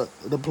the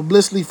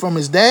publicity from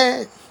his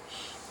dad.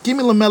 Give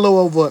me LaMelo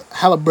over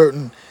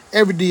Halliburton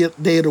every day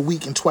of the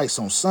week and twice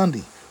on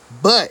Sunday.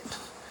 But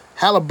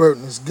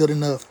Halliburton is good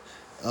enough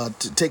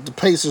to take the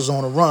Pacers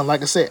on a run.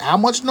 Like I said, how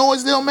much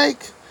noise they'll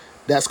make,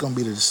 that's going to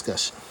be the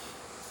discussion.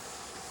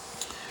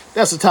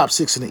 That's the top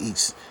 6 in the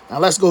East. Now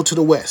let's go to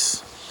the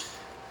West.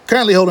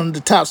 Currently holding the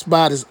top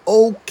spot is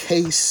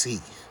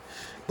OKC.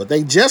 But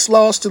they just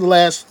lost to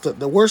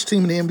the worst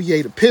team in the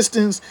NBA, the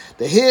Pistons.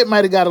 The head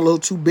might have got a little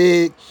too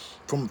big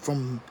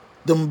from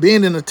them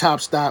being in the top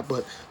spot.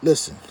 But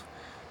listen,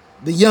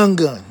 the young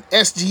gun,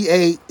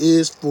 SGA,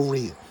 is for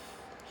real.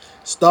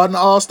 Starting the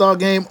All-Star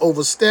game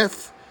over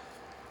Steph,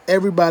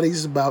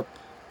 everybody's about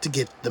to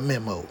get the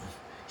memo.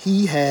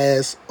 He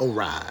has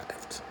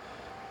arrived.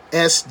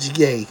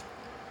 SGA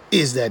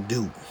is that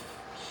dude.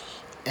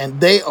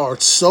 And they are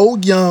so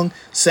young.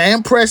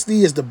 Sam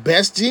Presti is the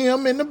best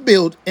GM in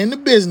the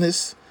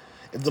business.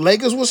 If the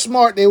Lakers were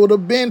smart, they would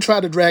have been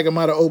trying to drag him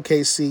out of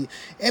OKC.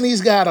 And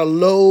he's got a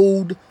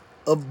load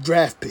of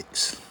draft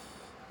picks.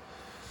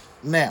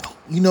 Now,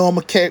 you know I'm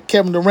a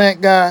Kevin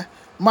Durant guy.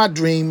 My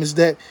dream is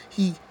that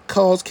he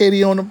calls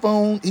KD on the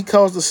phone. He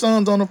calls the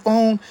Suns on the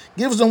phone.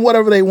 Gives them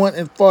whatever they want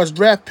as far as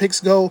draft picks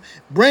go.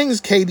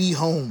 Brings KD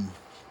home.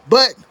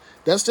 But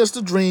that's just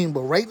a dream.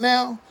 But right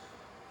now,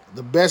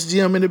 the best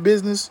GM in the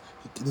business,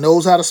 he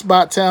knows how to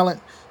spot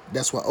talent.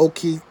 That's why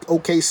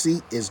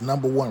OKC is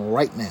number 1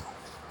 right now.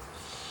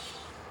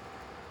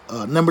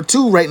 Number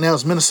 2 right now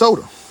is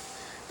Minnesota.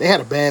 They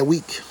had a bad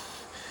week.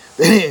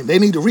 They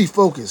need to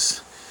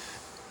refocus.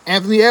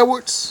 Anthony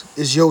Edwards,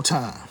 it's your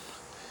time.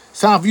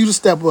 It's time for you to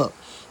step up.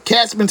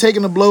 Cat's been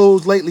taking the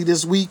blows lately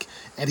this week,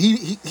 and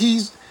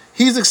he's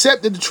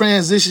accepted the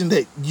transition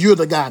that you're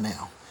the guy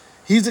now.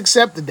 He's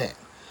accepted that.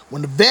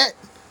 When the vet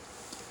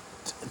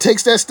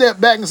takes that step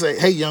back and say,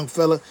 hey, young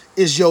fella,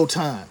 it's your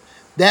time.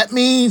 That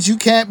means you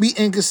can't be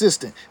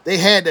inconsistent. They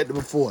had that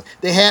before.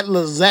 They had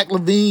Zach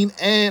LaVine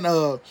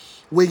and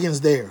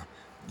Wiggins there.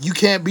 You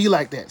can't be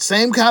like that.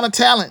 Same kind of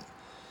talent.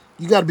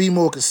 You got to be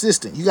more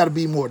consistent. You got to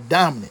be more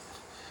dominant.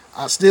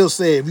 I still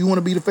say if you want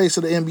to be the face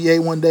of the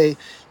NBA one day,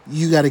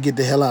 you got to get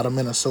the hell out of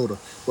Minnesota.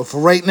 But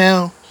for right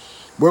now,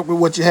 work with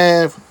what you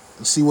have.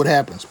 and see what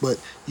happens. But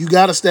you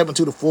got to step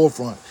into the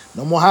forefront.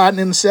 No more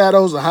hiding in the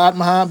shadows or hiding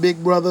behind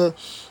big brother,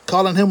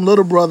 calling him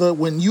little brother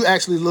when you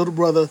actually little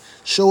brother.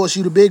 Show us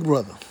you the big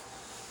brother.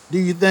 Do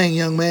your thing,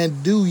 young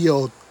man. Do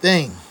your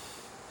thing.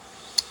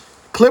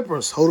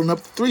 Clippers holding up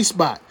the 3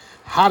 spot.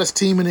 Hottest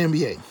team in the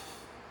NBA.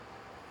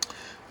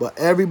 But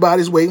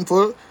everybody's waiting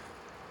for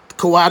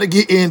Kawhi to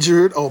get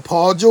injured or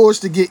Paul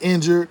George to get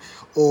injured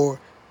or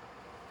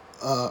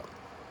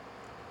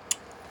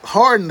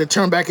Harden to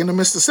turn back into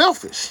Mr.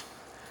 Selfish.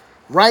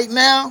 Right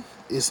now,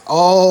 it's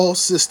all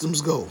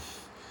systems go.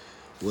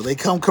 Will they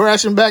come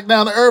crashing back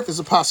down to earth? Is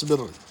a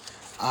possibility.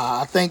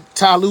 I think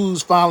Ty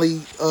Lue's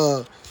finally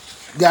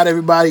got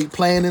everybody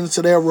playing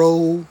into their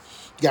role. You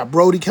got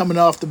Brody coming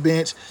off the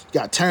bench. You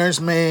got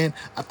Terrence Mann.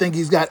 I think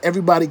he's got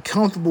everybody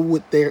comfortable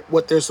with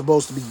what they're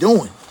supposed to be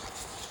doing.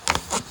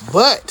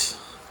 But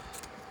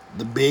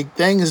the big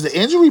thing is the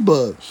injury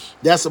bug.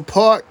 That's a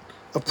part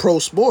of pro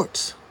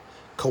sports.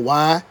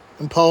 Kawhi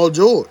and Paul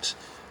George.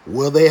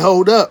 Will they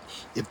hold up?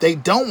 If they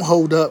don't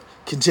hold up,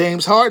 can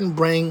James Harden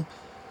bring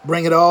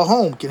it all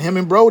home? Can him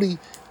and Brody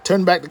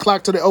turn back the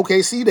clock to the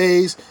OKC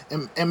days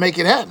and make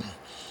it happen?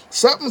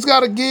 Something's got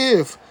to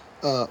give.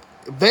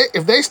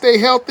 If they stay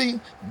healthy,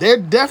 they're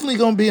definitely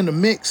going to be in the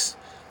mix.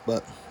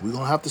 But we're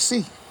going to have to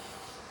see.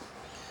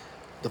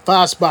 The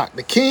 5 spot.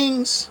 The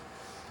Kings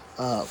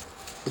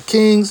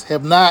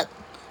have not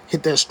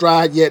hit their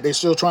stride yet. They're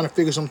still trying to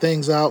figure some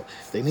things out.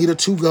 They need a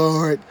 2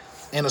 guard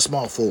and a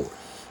small forward.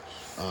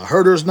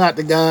 Herter's not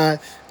the guy.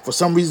 For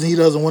some reason, he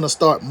doesn't want to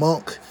start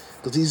Monk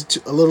because he's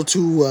a little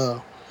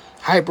too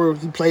hyper.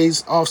 He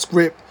plays off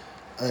script.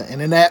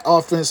 And in that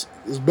offense,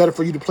 it's better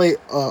for you to play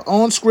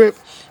on script.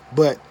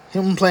 But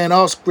him playing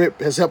off script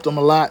has helped him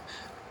a lot.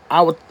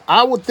 I would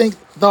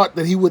thought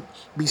that he would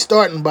be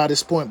starting by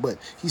this point, but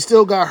he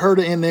still got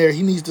Herter in there.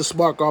 He needs to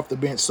spark off the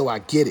bench, so I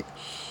get it.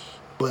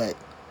 But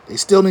they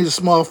still need a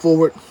small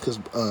forward because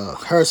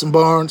Harrison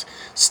Barnes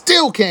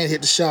still can't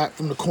hit the shot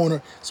from the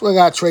corner. So I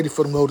got traded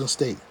for the Golden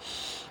State.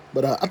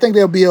 But I think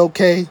they'll be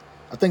okay.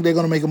 I think they're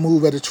going to make a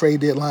move at the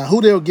trade deadline.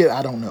 Who they'll get,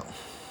 I don't know.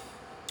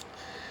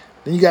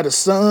 Then you got the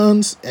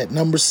Suns at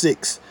number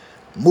 6.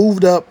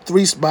 Moved up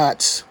 3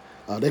 spots.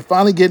 They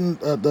finally getting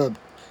the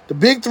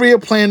big 3 are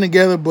playing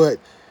together, but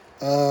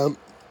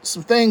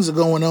some things are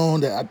going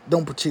on that I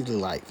don't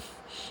particularly like.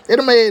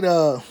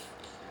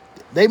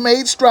 They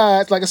made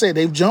strides. Like I said,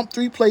 they've jumped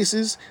 3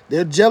 places.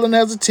 They're gelling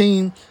as a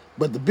team.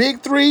 But the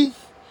big 3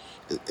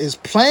 is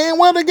playing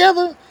well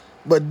together.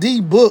 But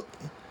D-Book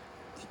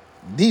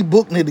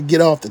need to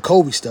get off the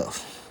Kobe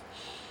stuff.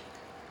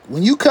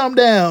 When you come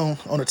down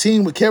on a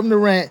team with Kevin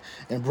Durant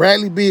and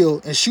Bradley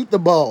Beal and shoot the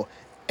ball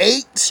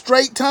 8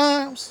 straight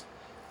times,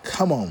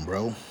 come on,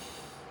 bro.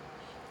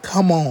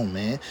 Come on,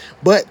 man.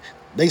 But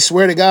they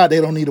swear to God they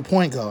don't need a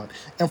point guard.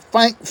 And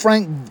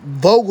Frank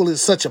Vogel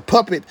is such a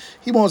puppet.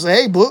 He wants to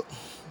say, hey, Book,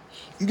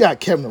 you got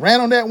Kevin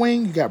Durant on that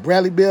wing. You got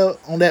Bradley Beal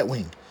on that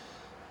wing.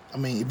 I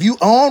mean, if you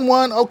own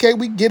one, okay,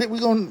 we get it. We're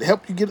going to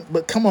help you get it.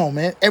 But come on,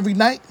 man. Every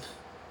night?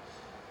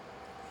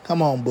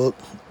 Come on, Book.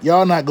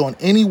 Y'all not going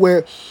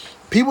anywhere.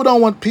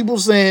 People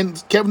saying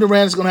Kevin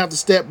Durant is going to have to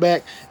step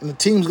back and the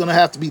team's going to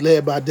have to be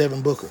led by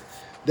Devin Booker.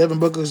 Devin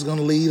Booker is going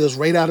to lead us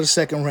right out of the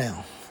second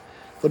round.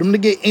 For them to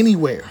get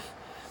anywhere,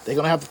 they're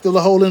going to have to fill a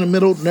hole in the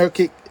middle.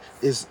 Nurkic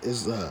is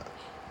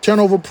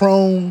turnover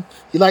prone.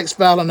 He likes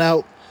fouling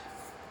out.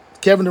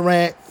 Kevin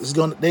Durant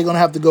they're going to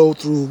have to go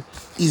through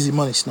easy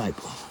money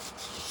sniper.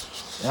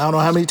 And I don't know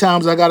how many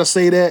times I got to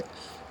say that.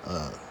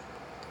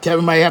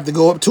 Kevin might have to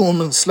go up to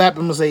him and slap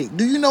him and say,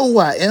 do you know who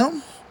I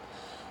am?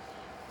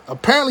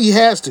 Apparently he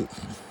has to.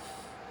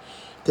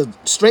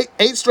 Because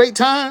 8 straight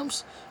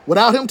times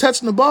without him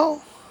touching the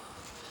ball,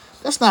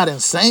 that's not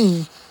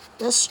insane.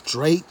 That's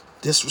straight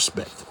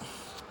disrespectful.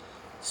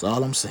 That's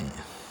all I'm saying.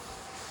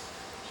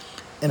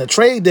 In the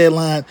trade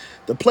deadline,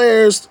 the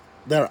players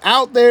that are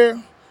out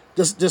there,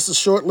 just a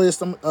short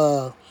list.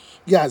 You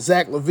got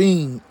Zach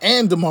LaVine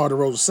and DeMar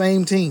DeRozan,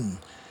 same team.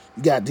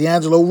 You got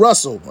D'Angelo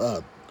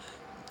Russell.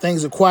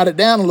 Things have quieted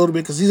down a little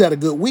bit because he's had a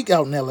good week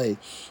out in L.A.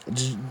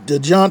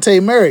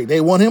 DeJounte Murray,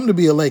 they want him to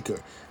be a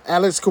Laker.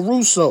 Alex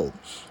Caruso,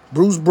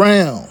 Bruce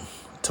Brown,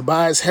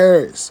 Tobias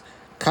Harris,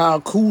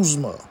 Kyle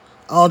Kuzma,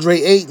 Andre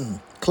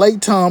Ayton,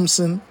 Klay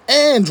Thompson,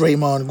 and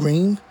Draymond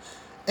Green,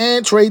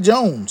 and Trey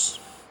Jones.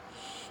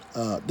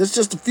 There's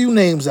just a few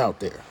names out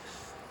there.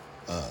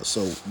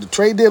 So the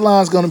trade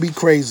deadline is going to be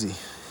crazy.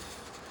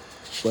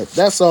 But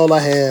that's all I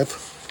have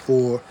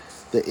for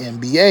the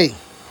NBA.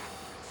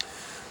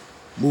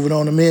 Moving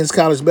on to men's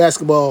college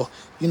basketball.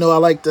 You know, I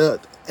like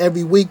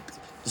every week,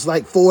 it's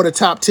like 4 of the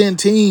top 10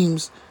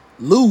 teams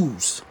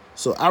lose.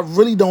 So I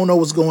really don't know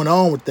what's going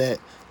on with that.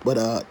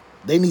 But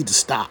they need to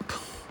stop.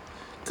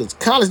 Because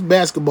college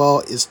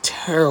basketball is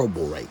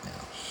terrible right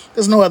now.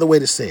 There's no other way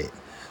to say it.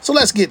 So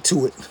let's get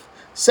to it.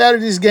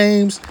 Saturday's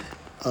games,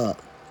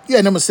 you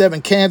had number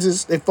 7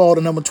 Kansas. They fall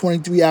to number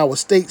 23 Iowa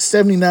State,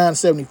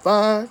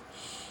 79-75.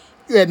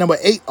 You had number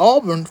 8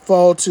 Auburn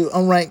fall to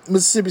unranked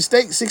Mississippi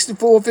State,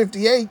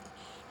 64-58.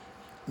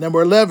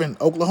 Number 11,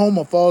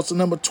 Oklahoma falls to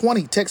number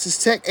 20.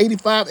 Texas Tech,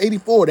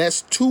 85-84.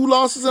 That's 2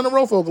 losses in a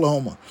row for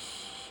Oklahoma.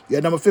 You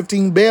had number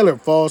 15, Baylor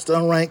falls to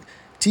unranked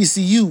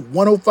TCU,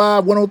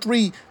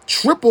 105-103,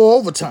 triple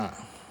overtime.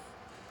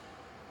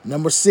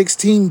 Number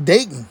 16,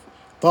 Dayton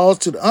falls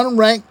to the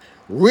unranked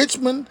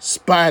Richmond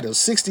Spiders,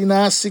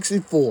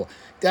 69-64.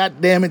 God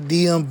damn it,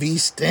 DMV,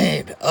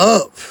 stand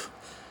up.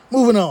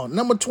 Moving on.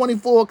 Number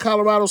 24,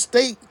 Colorado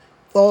State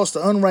falls to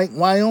unranked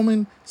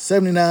Wyoming,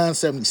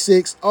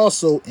 79-76,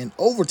 also in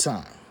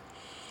overtime.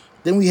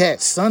 Then we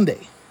had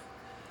Sunday.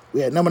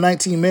 We had number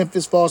 19,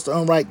 Memphis falls to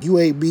unranked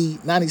UAB,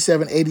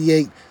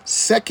 97-88,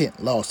 second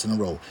loss in a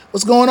row.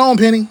 What's going on,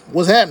 Penny?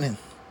 What's happening?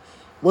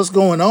 What's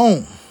going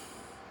on?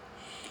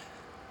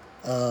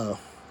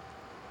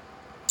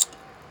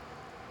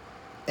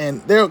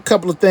 And there are a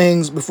couple of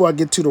things before I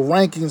get to the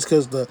rankings,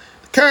 because the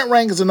current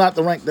rankings are not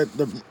the rank that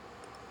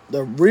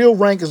the real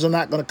rankings are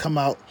not going to come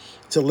out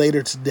till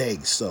later today.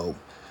 So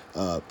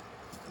the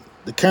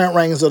current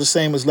rankings are the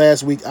same as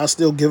last week. I'll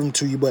still give them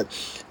to you, but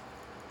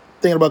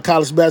thinking about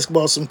college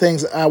basketball, some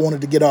things that I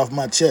wanted to get off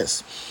my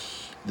chest.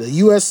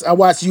 I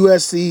watched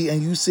USC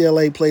and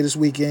UCLA play this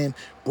weekend.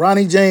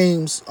 Bronny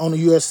James on the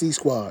USC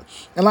squad.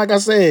 And like I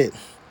said,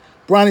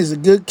 Bronny's a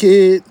good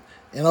kid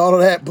and all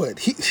of that, but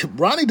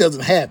Bronny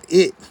doesn't have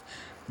it.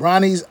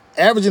 Bronny's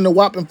averaging a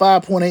whopping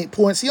 5.8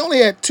 points. He only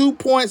had 2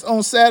 points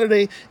on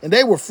Saturday, and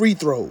they were free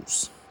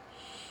throws.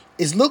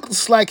 It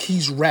looks like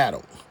he's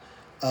rattled.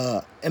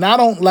 And I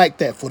don't like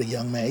that for the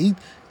young man.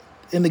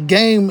 In the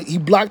game, he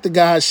blocked the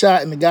guy's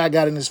shot, and the guy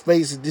got in his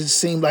face. It just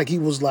seemed like he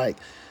was like,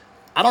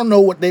 I don't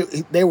know what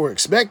they were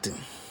expecting.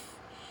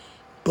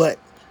 But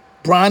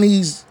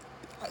Bronny's,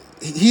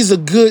 he's a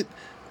good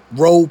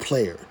role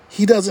player.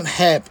 He doesn't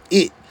have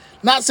it.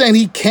 Not saying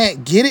he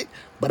can't get it,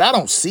 but I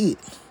don't see it.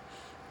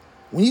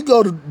 When you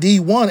go to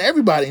D1,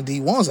 everybody in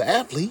D1 is an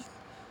athlete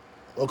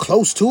or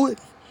close to it.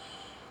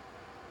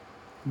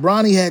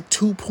 Bronny had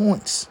 2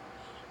 points.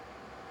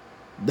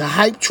 The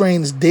hype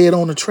train is dead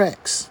on the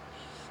tracks.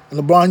 And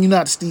LeBron, you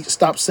not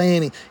stop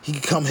saying he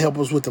can come help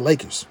us with the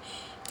Lakers.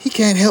 He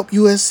can't help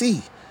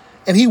USC.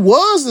 And he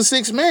was the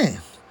 6th man.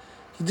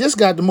 He just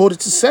got demoted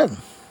to 7.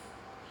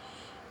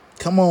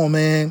 Come on,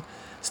 man.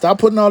 Stop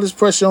putting all this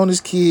pressure on this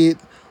kid.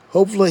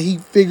 Hopefully he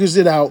figures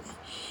it out.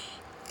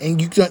 And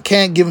you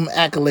can't give him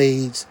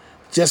accolades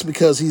just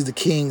because he's the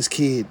king's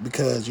kid.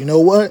 Because you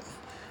know what?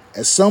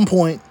 At some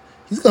point,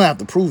 he's going to have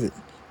to prove it.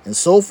 And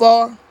so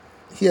far,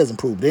 he hasn't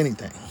proved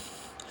anything.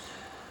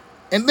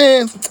 And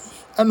then,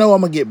 I know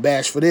I'm going to get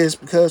bashed for this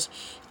because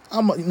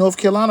I'm a North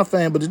Carolina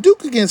fan, but the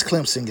Duke against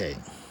Clemson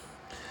game.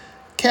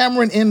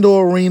 Cameron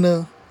Indoor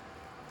Arena,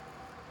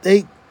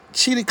 they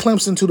cheated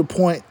Clemson to the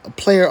point a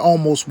player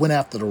almost went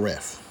after the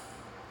ref.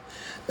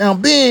 Now,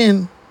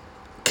 being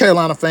a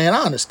Carolina fan,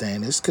 I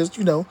understand this because,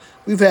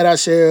 we've had our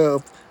share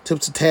of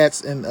tips and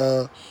tats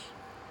and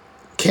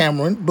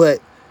Cameron,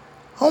 but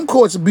home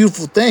court's a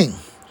beautiful thing.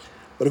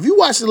 But if you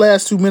watch the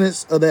last 2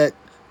 minutes of that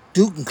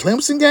Duke and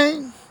Clemson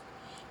game,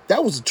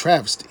 that was a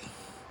travesty.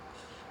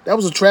 That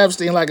was a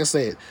travesty, and like I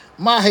said,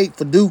 my hate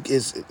for Duke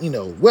is,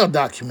 well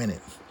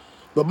documented.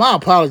 But my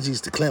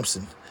apologies to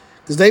Clemson,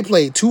 because they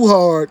played too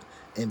hard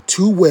and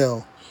too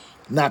well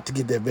not to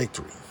get that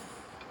victory.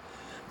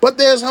 But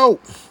there's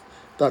hope.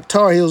 The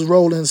Tar Heels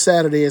roll in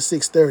Saturday at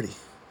 6:30.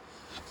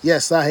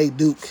 Yes, I hate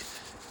Duke,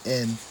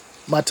 and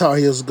my Tar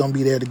Heels are going to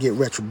be there to get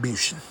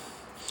retribution.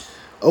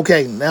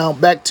 Okay, now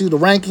back to the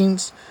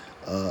rankings.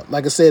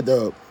 Like I said,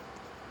 the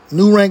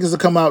new rankings will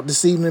come out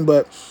this evening,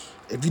 but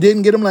if you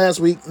didn't get them last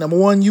week, number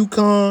 1,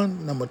 UConn.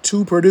 Number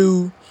 2,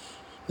 Purdue.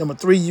 Number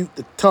 3,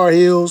 the Tar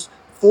Heels.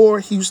 4,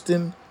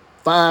 Houston.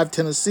 5,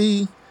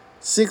 Tennessee.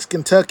 6,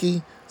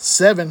 Kentucky.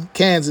 7,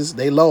 Kansas.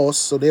 They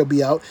lost, so they'll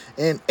be out.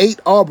 And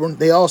 8, Auburn.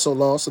 They also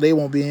lost, so they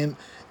won't be in.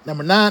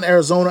 Number 9,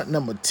 Arizona.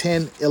 Number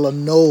 10,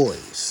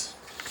 Illinois.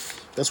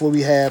 That's what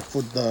we have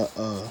for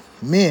the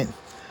men.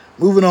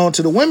 Moving on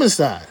to the women's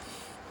side.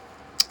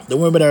 The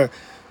women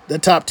the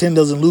top 10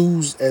 doesn't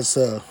lose as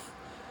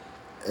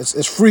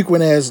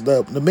frequent as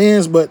the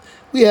men's, but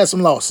we had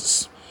some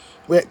losses.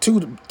 We had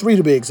 3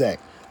 to be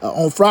exact.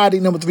 On Friday,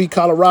 number 3,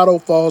 Colorado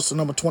falls to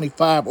number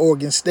 25,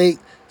 Oregon State,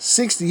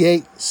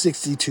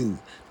 68-62.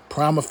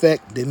 Prime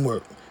effect didn't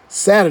work.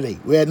 Saturday,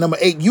 we had number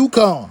 8,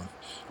 UConn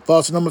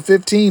falls to number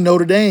 15,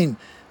 Notre Dame.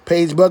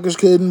 Paige Buckers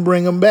couldn't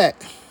bring them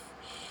back.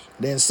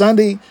 Then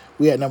Sunday,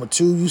 we had number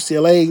 2,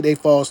 UCLA. They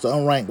falls to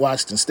unranked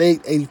Washington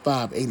State,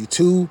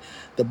 85-82.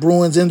 The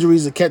Bruins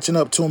injuries are catching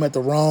up to them at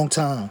the wrong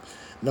time.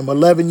 Number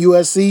 11,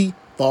 USC,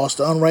 falls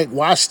to unranked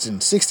Washington,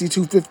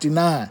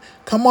 62-59.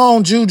 Come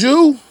on,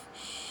 Juju.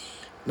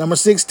 Number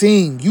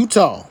 16,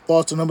 Utah,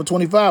 falls to number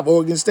 25,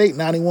 Oregon State,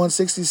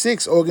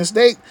 91-66. Oregon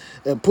State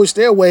pushed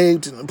their way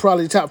to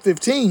probably the top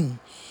 15.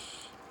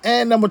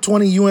 And number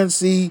 20,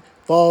 UNC,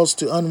 falls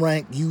to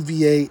unranked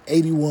UVA,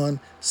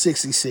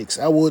 81-66.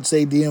 I would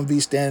say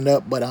DMV standing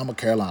up, but I'm a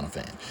Carolina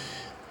fan.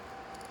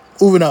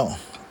 Moving on.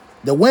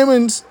 The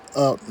women's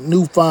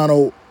new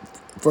final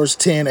first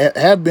 10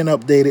 have been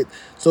updated.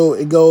 So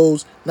it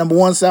goes number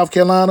 1, South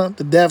Carolina,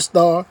 the Death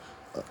Star,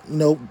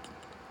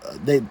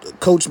 They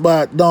coached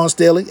by Dawn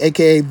Staley,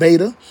 a.k.a.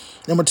 Vader.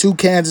 Number 2,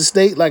 Kansas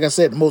State. Like I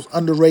said, the most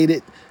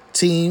underrated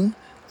team.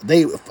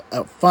 They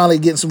finally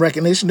getting some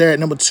recognition there at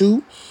number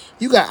 2.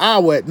 You got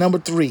Iowa at number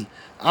 3.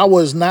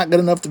 Iowa is not good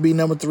enough to be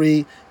number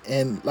 3.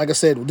 And like I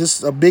said, this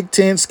is a Big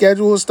Ten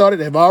schedule has started.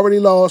 They've already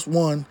lost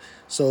one.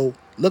 So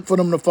look for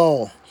them to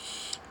fall.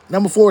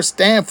 Number 4,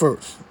 Stanford.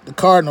 The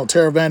Cardinal,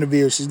 Tara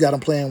Vanderveer. She's got them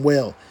playing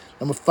well.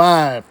 Number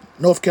 5,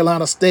 North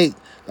Carolina State.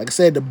 Like I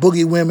said, the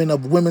boogie women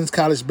of women's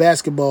college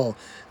basketball.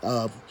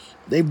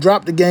 They've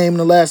dropped the game in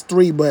the last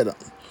 3, but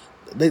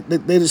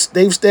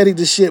they've steadied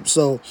the ship.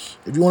 So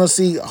if you want to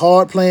see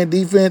hard playing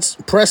defense,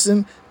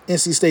 pressing,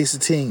 NC State's the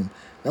team.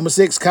 Number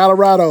 6,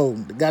 Colorado.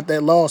 They got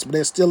that loss, but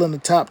they're still in the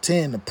top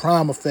 10. The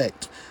prime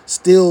effect.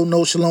 Still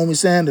no Shalomi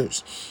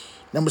Sanders.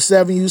 Number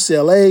 7,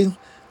 UCLA.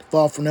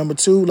 Fall from number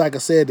 2. Like I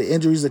said, the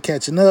injuries are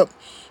catching up.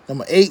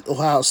 Number 8,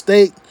 Ohio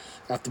State.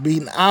 After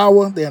beating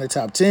Iowa, they're in the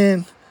top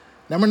 10.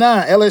 Number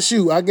 9,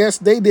 LSU. I guess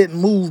they didn't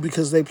move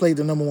because they played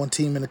the number 1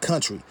 team in the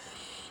country.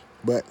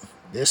 But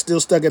they're still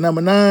stuck at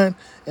number 9.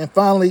 And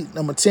finally,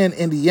 number 10,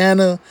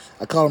 Indiana.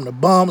 I call them the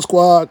bomb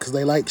squad because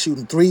they like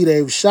shooting 3.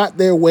 They've shot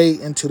their way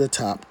into the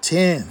top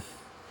 10.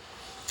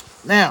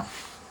 Now,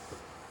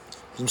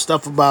 some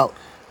stuff about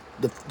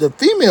the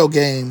female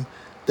game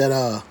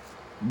that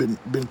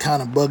been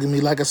kind of bugging me.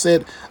 Like I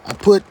said, I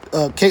put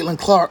Caitlin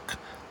Clark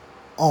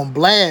on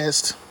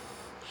blast.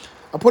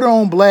 I put her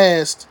on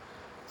blast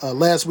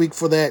last week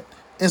for that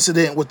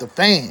incident with the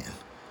fan.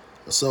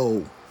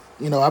 So,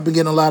 I've been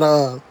getting a lot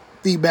of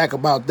feedback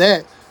about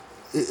that.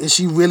 Is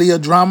she really a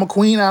drama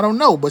queen? I don't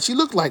know, but she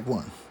looked like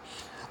one.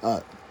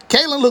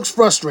 Caitlin looks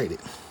frustrated.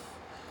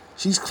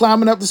 She's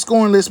climbing up the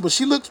scoring list, but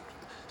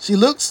she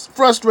looks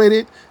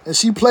frustrated, and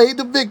she played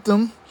the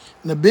victim.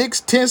 And the Big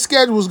Ten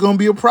schedule is going to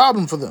be a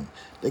problem for them.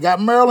 They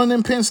got Maryland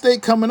and Penn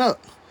State coming up.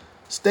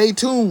 Stay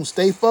tuned.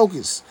 Stay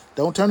focused.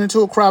 Don't turn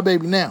into a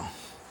crybaby now.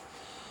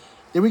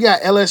 Then we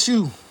got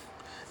LSU.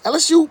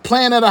 LSU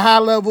playing at a high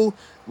level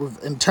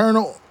with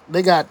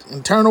they got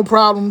internal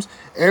problems.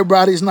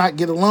 Everybody's not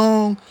getting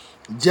along.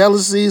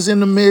 Jealousy is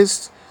in the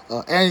midst.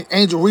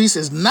 Angel Reese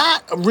is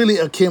not really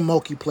a Kim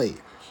Mulkey player.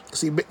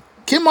 See,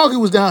 Kim Mulkey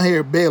was down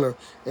here at Baylor.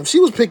 If she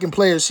was picking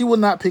players, she would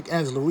not pick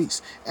Angela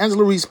Reese.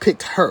 Angela Reese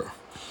picked her.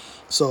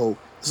 So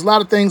there's a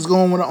lot of things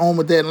going on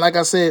with that. And like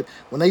I said,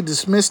 when they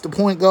dismissed the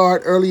point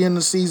guard early in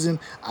the season,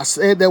 I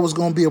said that was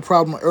going to be a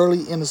problem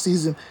early in the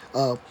season.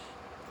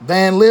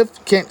 Van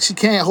Lift, she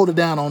can't hold it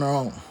down on her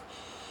own.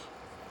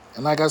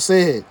 And like I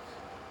said,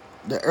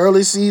 the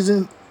early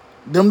season,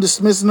 them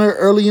dismissing her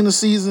early in the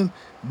season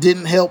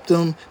didn't help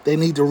them. They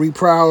need to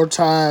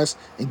reprioritize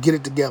and get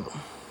it together.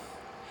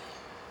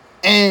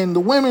 And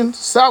the women,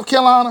 South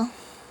Carolina,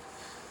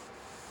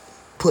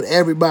 put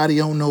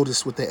everybody on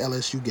notice with the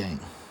LSU game.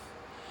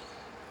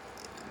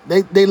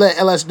 They let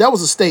LSU, that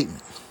was a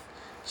statement.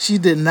 She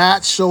did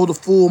not show the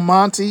full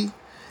Monty,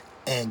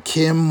 and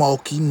Kim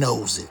Mulkey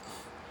knows it.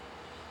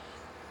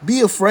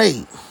 Be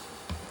afraid.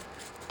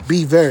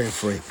 Be very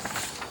afraid.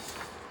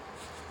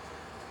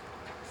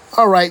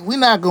 All right, we're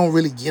not going to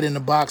really get into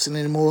boxing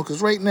anymore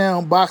because right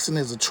now boxing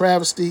is a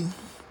travesty.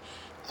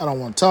 I don't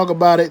want to talk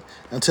about it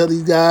until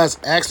these guys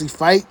actually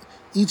fight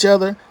each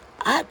other.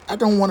 I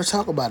don't want to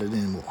talk about it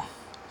anymore.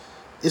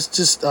 It's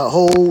just a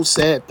whole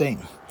sad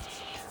thing.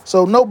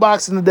 So no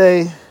boxing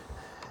today,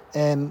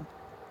 and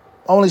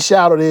only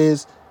shout out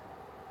is,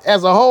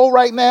 as a whole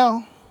right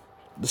now,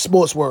 the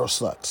sports world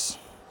sucks.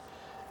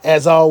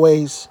 As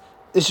always,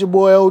 it's your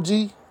boy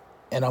OG,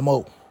 and I'm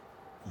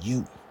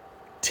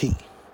O-U-T.